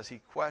thing because he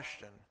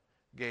questioned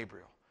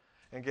Gabriel.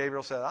 And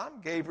Gabriel said,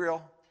 I'm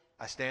Gabriel.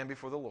 I stand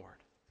before the Lord.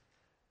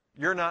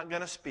 You're not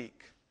going to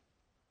speak.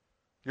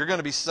 You're going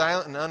to be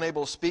silent and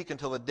unable to speak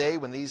until the day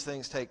when these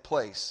things take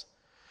place,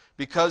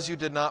 because you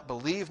did not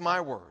believe my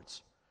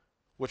words,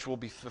 which will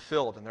be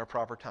fulfilled in their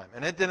proper time.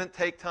 And it didn't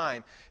take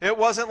time. It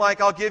wasn't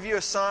like, I'll give you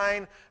a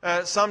sign,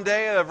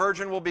 someday a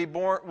virgin will be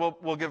born,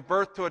 will give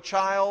birth to a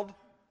child.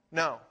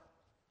 No.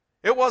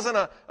 It wasn't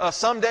a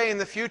someday in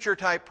the future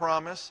type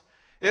promise.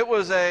 It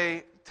was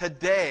a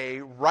today,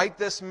 right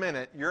this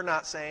minute, you're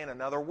not saying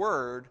another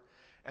word,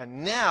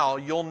 and now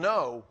you'll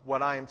know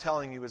what I am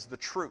telling you is the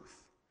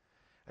truth.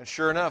 And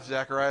sure enough,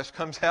 Zacharias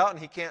comes out and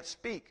he can't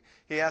speak.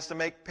 He has to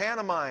make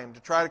pantomime to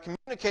try to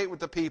communicate with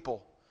the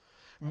people.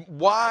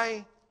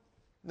 Why?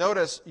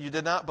 Notice, you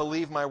did not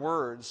believe my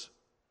words,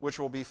 which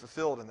will be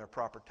fulfilled in their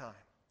proper time.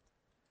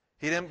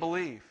 He didn't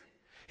believe.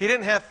 He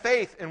didn't have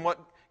faith in what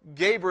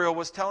Gabriel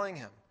was telling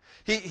him.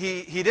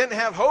 He didn't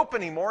have hope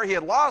anymore. He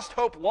had lost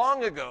hope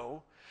long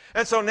ago.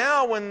 And so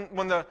now when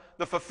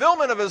the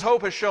fulfillment of his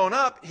hope has shown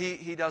up,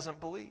 he doesn't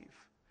believe.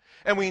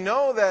 And we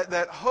know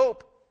that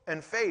hope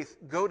and faith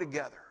go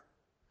together.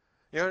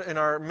 You know, in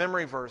our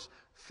memory verse,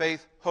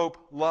 faith, hope,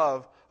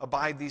 love,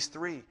 abide these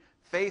three.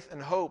 Faith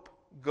and hope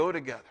go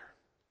together.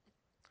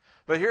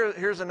 But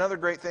here's another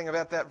great thing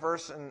about that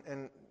verse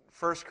in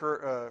 1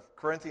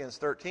 Corinthians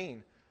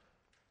 13.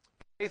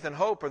 Faith and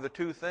hope are the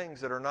two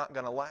things that are not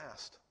going to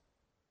last.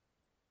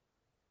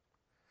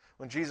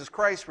 When Jesus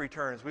Christ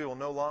returns, we will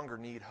no longer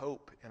need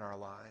hope in our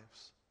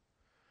lives.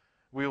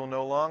 We will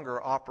no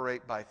longer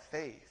operate by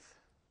faith,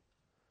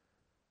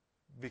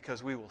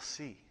 because we will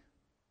see.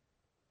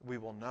 We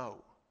will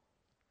know.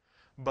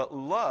 But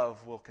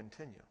love will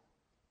continue,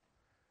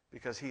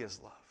 because He is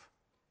love.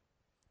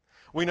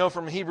 We know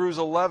from Hebrews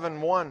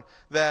 11:1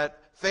 that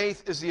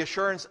faith is the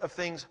assurance of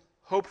things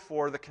hoped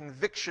for, the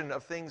conviction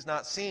of things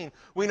not seen.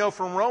 We know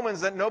from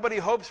Romans that nobody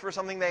hopes for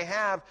something they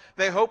have.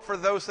 They hope for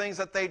those things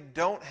that they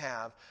don't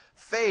have.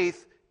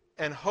 Faith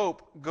and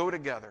hope go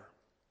together.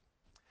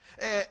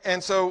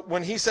 And so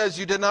when he says,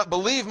 you did not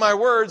believe my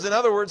words, in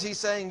other words, he's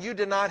saying you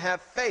did not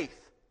have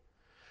faith.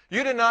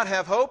 You did not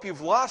have hope.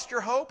 You've lost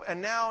your hope,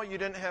 and now you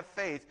didn't have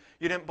faith.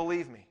 You didn't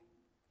believe me.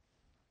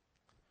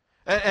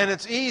 And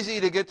it's easy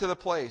to get to the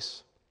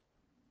place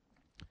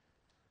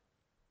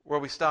where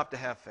we stop to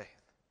have faith,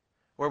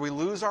 where we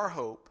lose our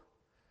hope,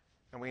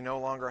 and we no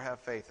longer have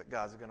faith that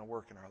God's going to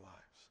work in our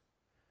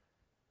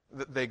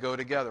lives. They go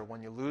together.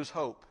 When you lose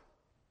hope,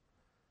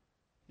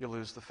 you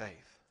lose the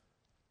faith.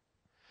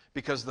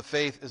 Because the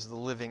faith is the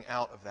living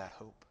out of that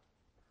hope.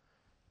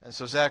 And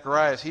so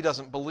Zacharias, he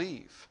doesn't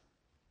believe.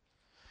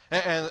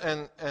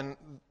 And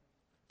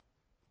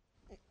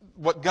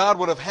what God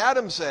would have had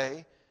him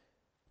say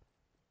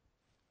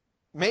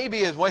maybe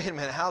is, wait a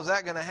minute, how's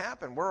that going to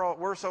happen?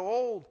 We're so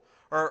old.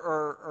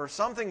 Or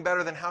something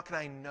better than, how can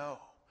I know?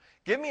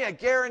 Give me a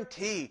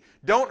guarantee.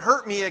 Don't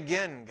hurt me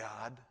again,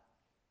 God.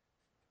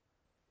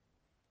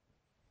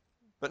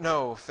 But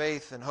no,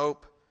 faith and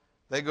hope,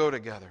 they go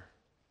together.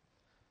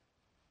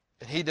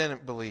 And he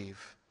didn't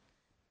believe.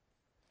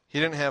 He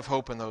didn't have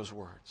hope in those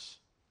words.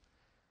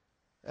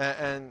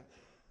 And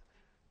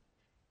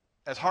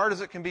as hard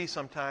as it can be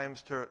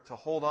sometimes to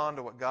hold on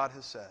to what God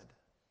has said.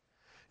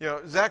 You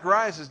know,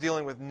 Zacharias is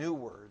dealing with new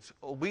words.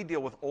 We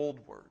deal with old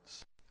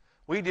words.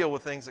 We deal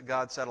with things that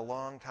God said a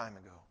long time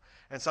ago.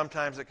 And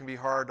sometimes it can be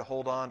hard to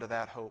hold on to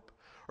that hope.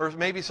 Or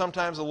maybe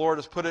sometimes the Lord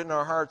has put it in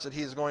our hearts that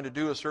He's going to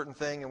do a certain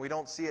thing and we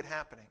don't see it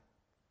happening.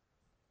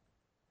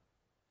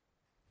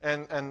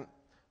 And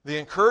the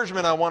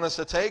encouragement I want us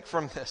to take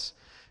from this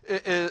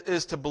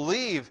is to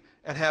believe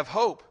and have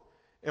hope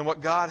in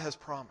what God has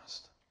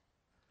promised.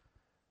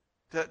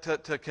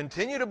 To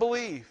continue to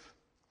believe.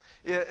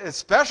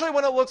 Especially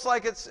when it looks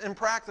like it's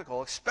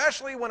impractical.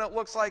 Especially when it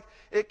looks like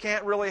it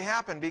can't really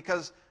happen.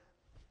 Because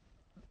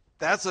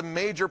that's a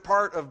major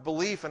part of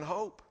belief and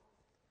hope.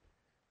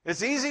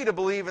 It's easy to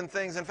believe in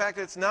things. In fact,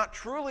 it's not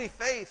truly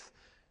faith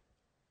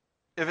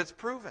if it's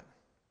proven.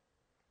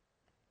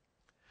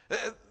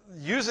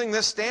 Using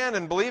this stand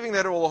and believing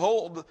that it will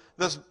hold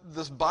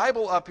this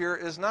Bible up here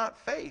is not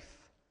faith.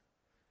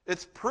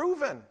 It's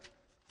proven.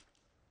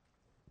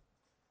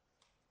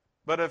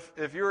 But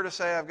if you were to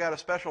say, I've got a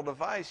special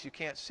device, you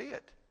can't see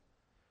it.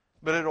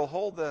 But it'll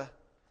hold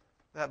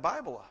that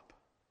Bible up.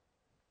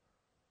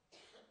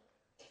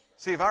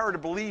 See, if I were to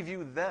believe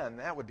you then,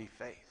 that would be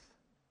faith.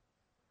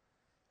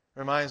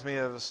 Reminds me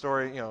of a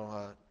story,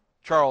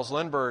 Charles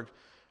Lindbergh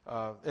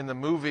in the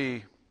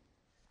movie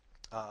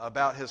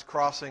about his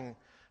crossing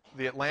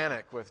the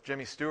Atlantic with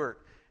Jimmy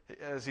Stewart,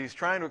 as he's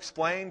trying to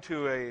explain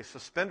to a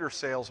suspender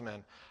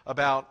salesman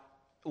about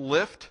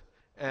lift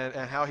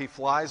and how he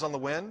flies on the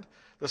wind.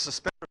 The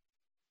suspender,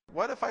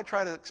 what if I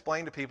try to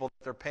explain to people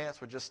that their pants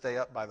would just stay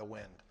up by the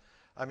wind?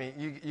 I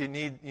mean, you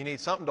need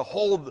something to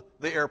hold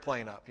the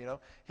airplane up, you know.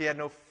 He had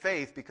no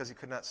faith because he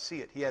could not see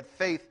it. He had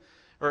faith,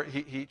 or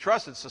he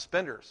trusted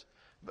suspenders.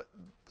 But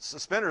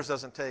suspenders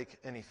doesn't take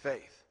any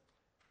faith.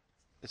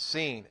 It's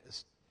seen,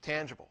 it's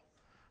tangible.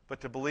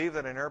 But to believe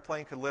that an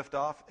airplane could lift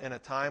off in a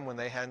time when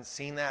they hadn't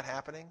seen that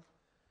happening,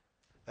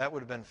 that would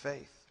have been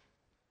faith.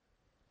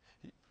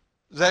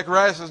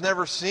 Zacharias has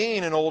never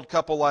seen an old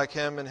couple like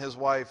him and his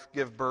wife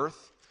give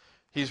birth.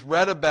 He's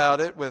read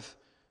about it with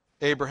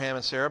Abraham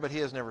and Sarah, but he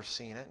has never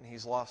seen it, and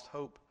he's lost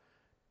hope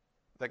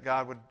that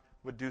God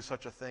would do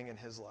such a thing in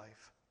his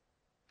life.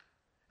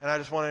 And I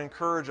just want to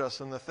encourage us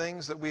in the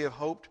things that we have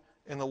hoped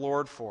in the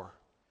Lord for,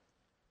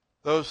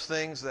 those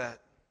things that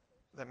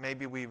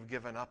maybe we've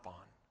given up on.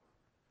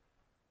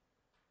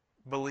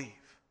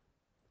 Believe.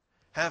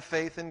 Have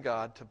faith in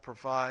God to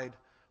provide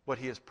what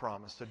He has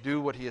promised, to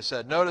do what He has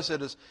said. Notice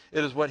it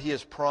is what He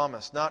has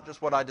promised, not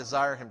just what I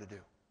desire Him to do.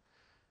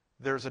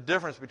 There's a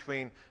difference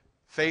between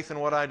faith in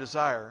what I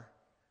desire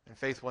and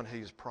faith in what He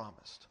has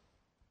promised.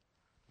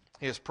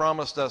 He has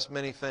promised us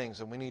many things,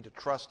 and we need to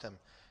trust Him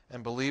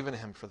and believe in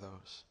Him for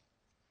those.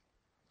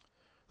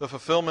 The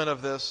fulfillment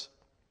of this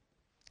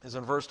is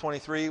in verse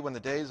 23, when the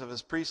days of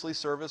his priestly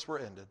service were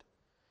ended,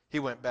 he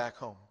went back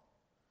home.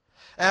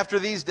 After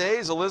these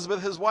days,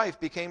 Elizabeth, his wife,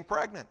 became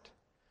pregnant,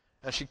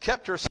 and she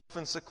kept herself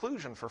in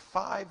seclusion for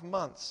 5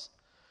 months,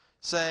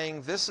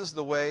 saying, "This is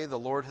the way the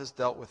Lord has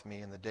dealt with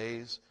me in the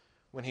days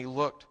when He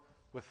looked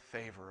with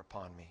favor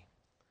upon me,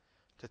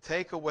 to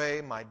take away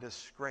my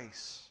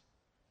disgrace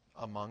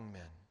among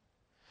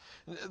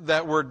men."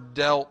 That word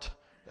 "dealt,"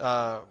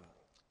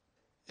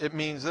 it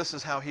means this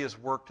is how He has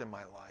worked in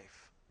my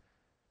life.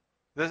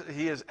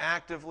 He has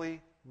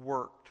actively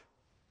worked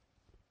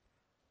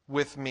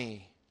with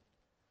me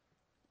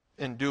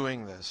in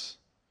doing this.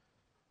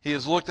 He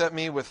has looked at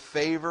me with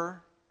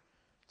favor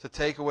to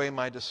take away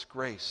my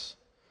disgrace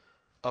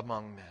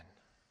among men.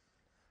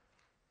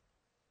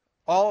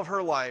 All of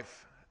her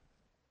life,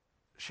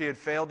 she had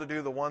failed to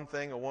do the one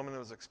thing a woman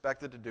was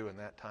expected to do in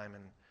that time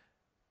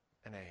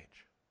and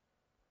age.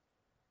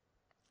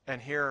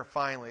 And here,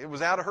 finally, it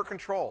was out of her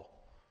control.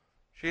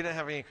 She didn't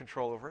have any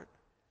control over it.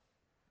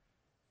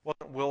 It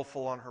wasn't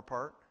willful on her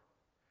part.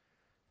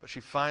 But she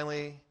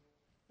finally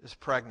is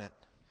pregnant.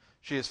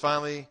 She is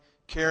finally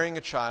carrying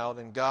a child,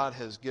 and God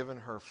has given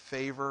her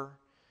favor.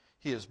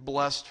 He has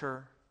blessed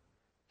her.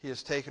 He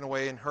has taken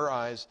away in her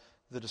eyes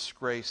the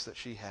disgrace that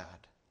she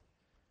had.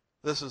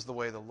 This is the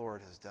way the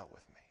Lord has dealt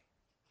with me.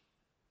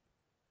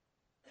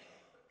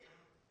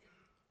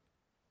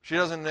 She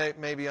doesn't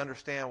maybe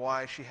understand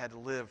why she had to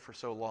live for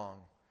so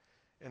long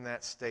in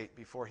that state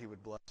before He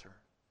would bless her.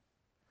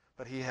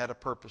 But He had a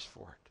purpose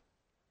for it.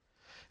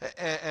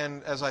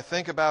 And as I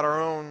think about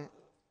our own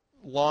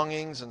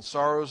longings and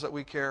sorrows that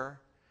we carry,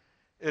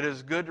 it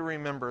is good to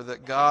remember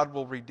that God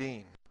will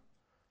redeem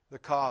the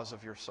cause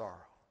of your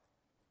sorrow,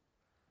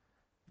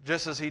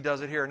 just as He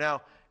does it here.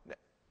 Now,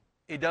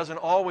 He doesn't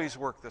always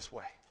work this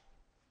way.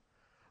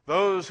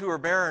 Those who are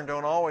barren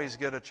don't always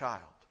get a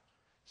child.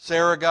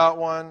 Sarah got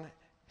one.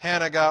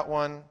 Hannah got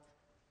one.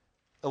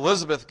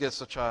 Elizabeth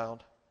gets a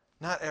child.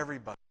 Not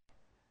everybody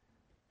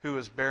who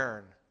is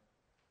barren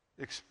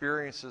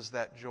experiences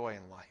that joy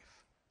in life.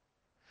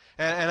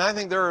 And I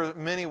think there are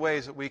many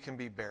ways that we can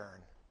be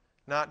barren,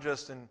 not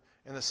just in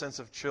the sense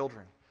of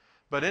children,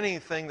 but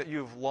anything that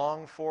you've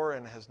longed for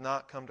and has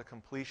not come to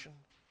completion.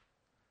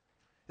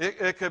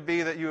 It could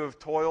be that you have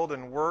toiled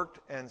and worked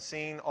and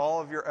seen all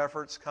of your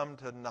efforts come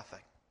to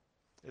nothing,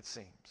 it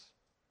seems.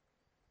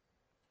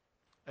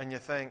 And you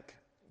think,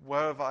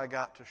 what have I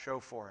got to show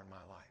for in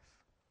my life?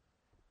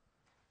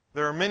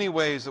 There are many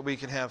ways that we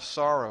can have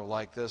sorrow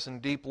like this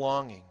and deep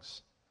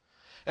longings.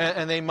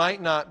 And they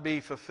might not be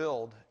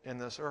fulfilled in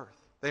this earth.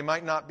 They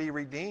might not be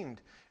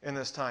redeemed in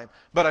this time.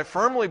 But I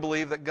firmly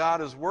believe that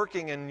God is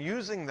working and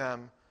using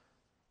them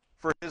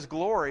for His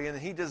glory, and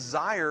He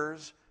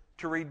desires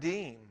to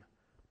redeem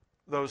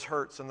those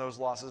hurts and those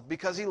losses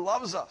because He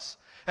loves us.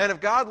 And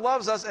if God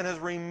loves us and has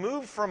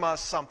removed from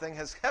us something,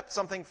 has kept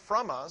something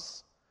from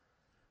us,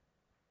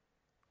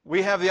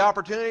 we have the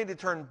opportunity to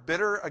turn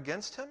bitter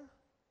against Him,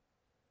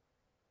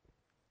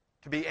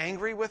 to be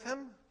angry with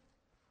Him,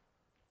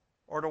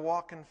 or to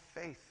walk in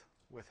faith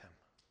with Him.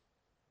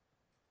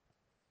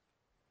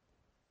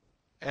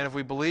 And if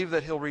we believe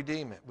that He'll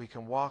redeem it, we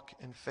can walk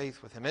in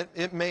faith with Him.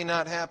 It may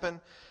not happen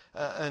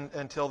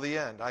until the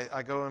end.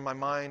 I go in my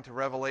mind to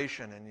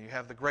Revelation, and you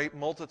have the great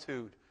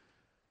multitude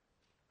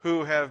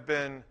who have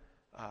been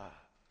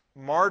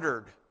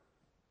martyred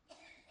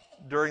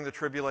during the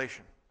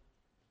tribulation.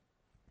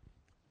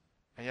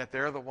 And yet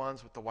they're the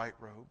ones with the white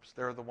robes.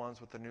 They're the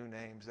ones with the new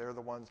names. They're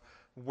the ones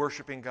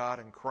worshiping God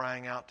and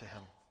crying out to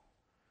Him.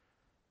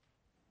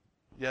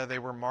 Yeah, they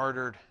were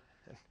martyred.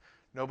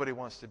 Nobody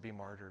wants to be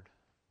martyred.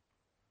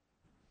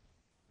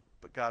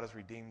 But God has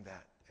redeemed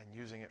that and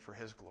using it for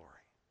His glory.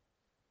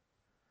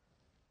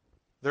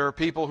 There are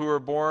people who are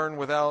born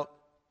without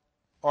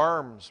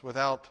arms,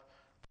 without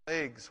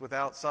legs,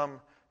 without some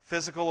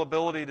physical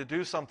ability to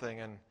do something.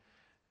 And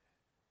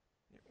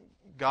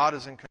God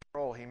is in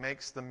control. He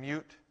makes the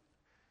mute.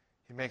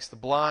 He makes the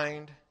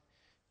blind.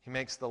 He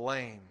makes the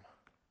lame.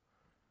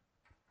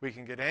 We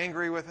can get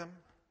angry with Him,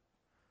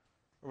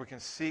 or we can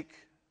seek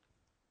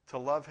to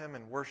love Him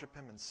and worship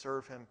Him and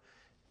serve Him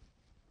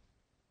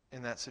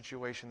in that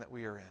situation that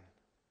we are in.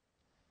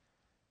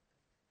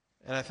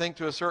 And I think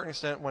to a certain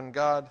extent, when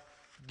God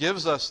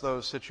gives us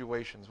those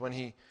situations, when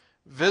He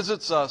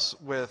visits us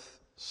with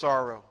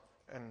sorrow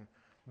and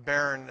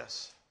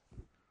barrenness,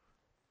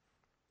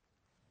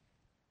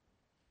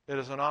 it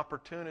is an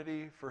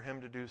opportunity for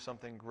Him to do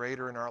something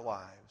greater in our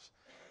lives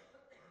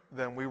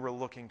than we were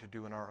looking to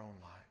do in our own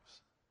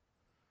lives.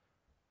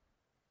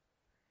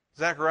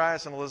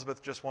 Zacharias and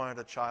Elizabeth just wanted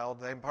a child.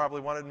 They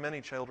probably wanted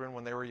many children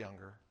when they were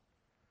younger.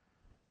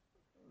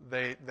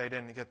 They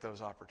didn't get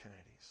those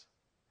opportunities.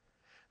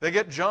 They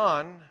get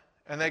John,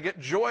 and they get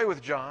joy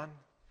with John,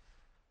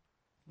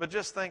 but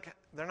just think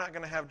they're not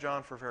going to have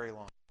John for very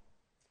long.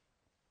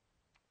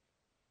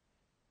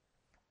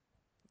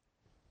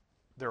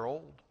 They're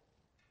old.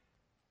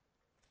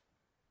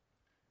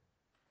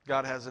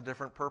 God has a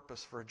different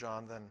purpose for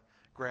John than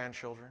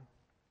grandchildren.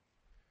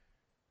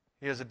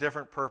 He has a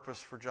different purpose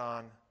for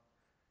John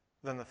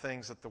than the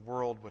things that the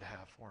world would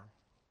have for him.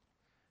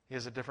 He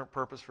has a different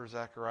purpose for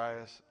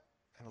Zacharias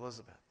and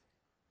Elizabeth.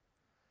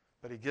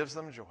 But He gives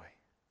them joy.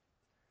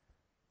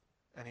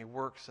 And He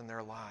works in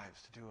their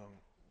lives to do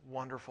a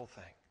wonderful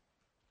thing.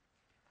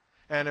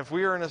 And if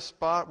we are in a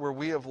spot where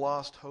we have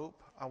lost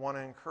hope, I want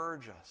to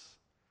encourage us.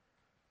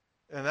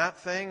 And that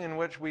thing in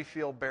which we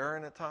feel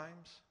barren at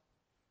times,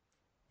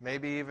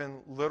 maybe even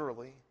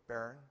literally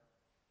barren,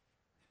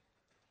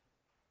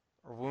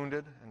 or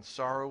wounded and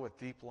sorrow with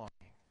deep longing,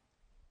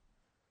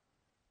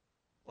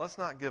 let's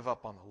not give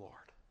up on the Lord.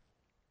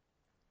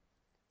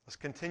 Let's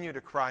continue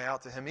to cry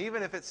out to Him,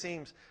 even if it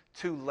seems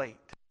too late.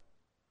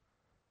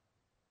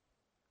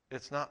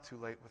 It's not too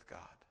late with God.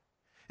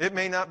 It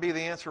may not be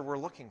the answer we're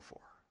looking for.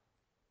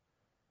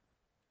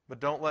 But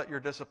don't let your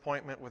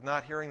disappointment with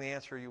not hearing the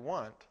answer you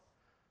want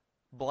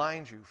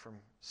blind you from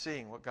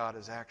seeing what God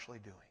is actually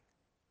doing.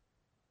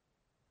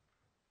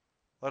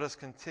 Let us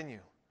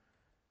continue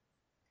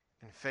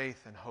in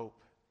faith and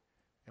hope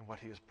in what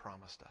He has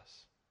promised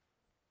us,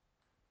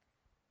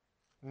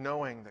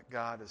 knowing that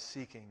God is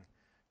seeking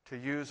to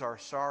use our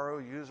sorrow,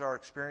 use our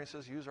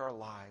experiences, use our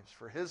lives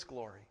for His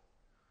glory,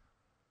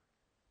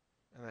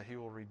 and that He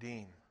will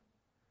redeem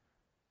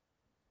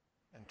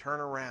and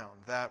turn around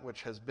that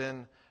which has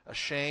been a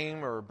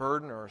shame or a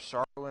burden or a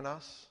sorrow in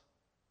us.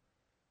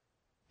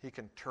 He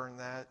can turn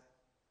that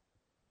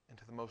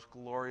into the most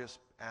glorious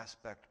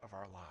aspect of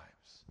our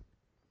lives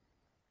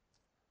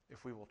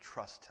if we will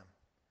trust Him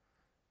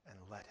and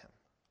let Him.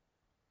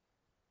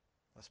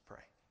 Let's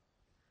pray.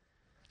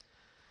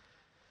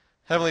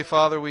 Heavenly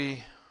Father,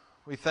 we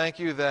thank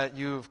You that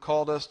You've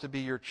called us to be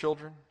Your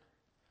children.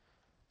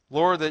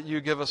 Lord, that You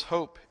give us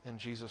hope in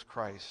Jesus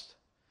Christ.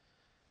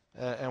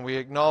 And we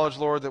acknowledge,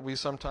 Lord, that we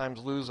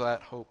sometimes lose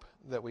that hope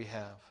that we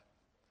have.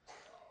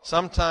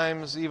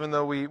 Sometimes, even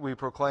though we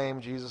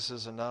proclaim Jesus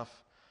is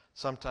enough,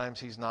 sometimes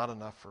He's not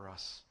enough for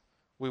us.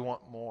 We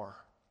want more.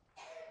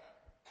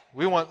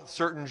 We want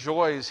certain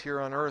joys here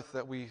on earth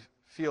that we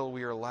feel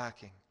we are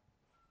lacking.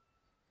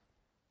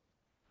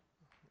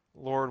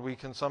 Lord, we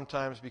can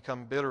sometimes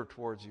become bitter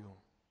towards You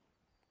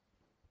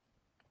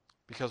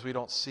because we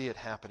don't see it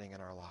happening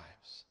in our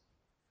lives.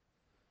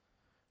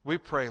 We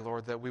pray,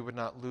 Lord, that we would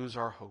not lose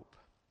our hope,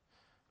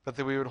 but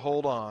that we would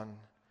hold on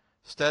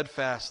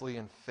steadfastly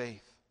in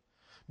faith,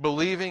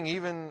 believing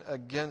even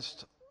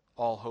against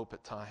all hope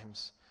at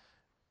times.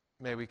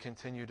 May we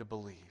continue to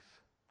believe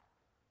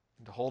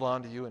and to hold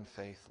on to You in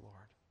faith, Lord.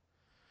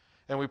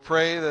 And we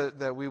pray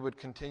that we would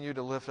continue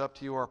to lift up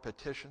to You our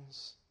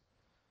petitions,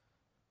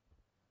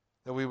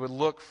 that we would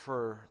look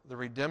for the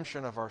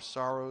redemption of our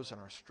sorrows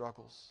and our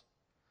struggles,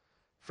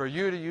 for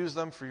You to use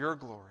them for Your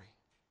glory.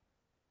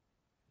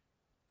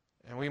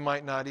 And we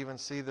might not even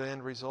see the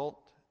end result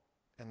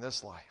in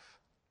this life.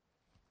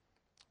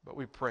 But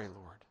we pray,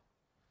 Lord,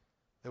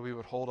 that we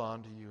would hold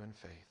on to You in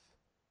faith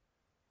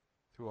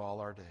through all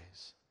our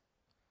days.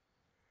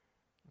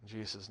 In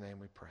Jesus' name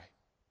we pray.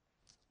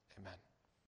 Amen.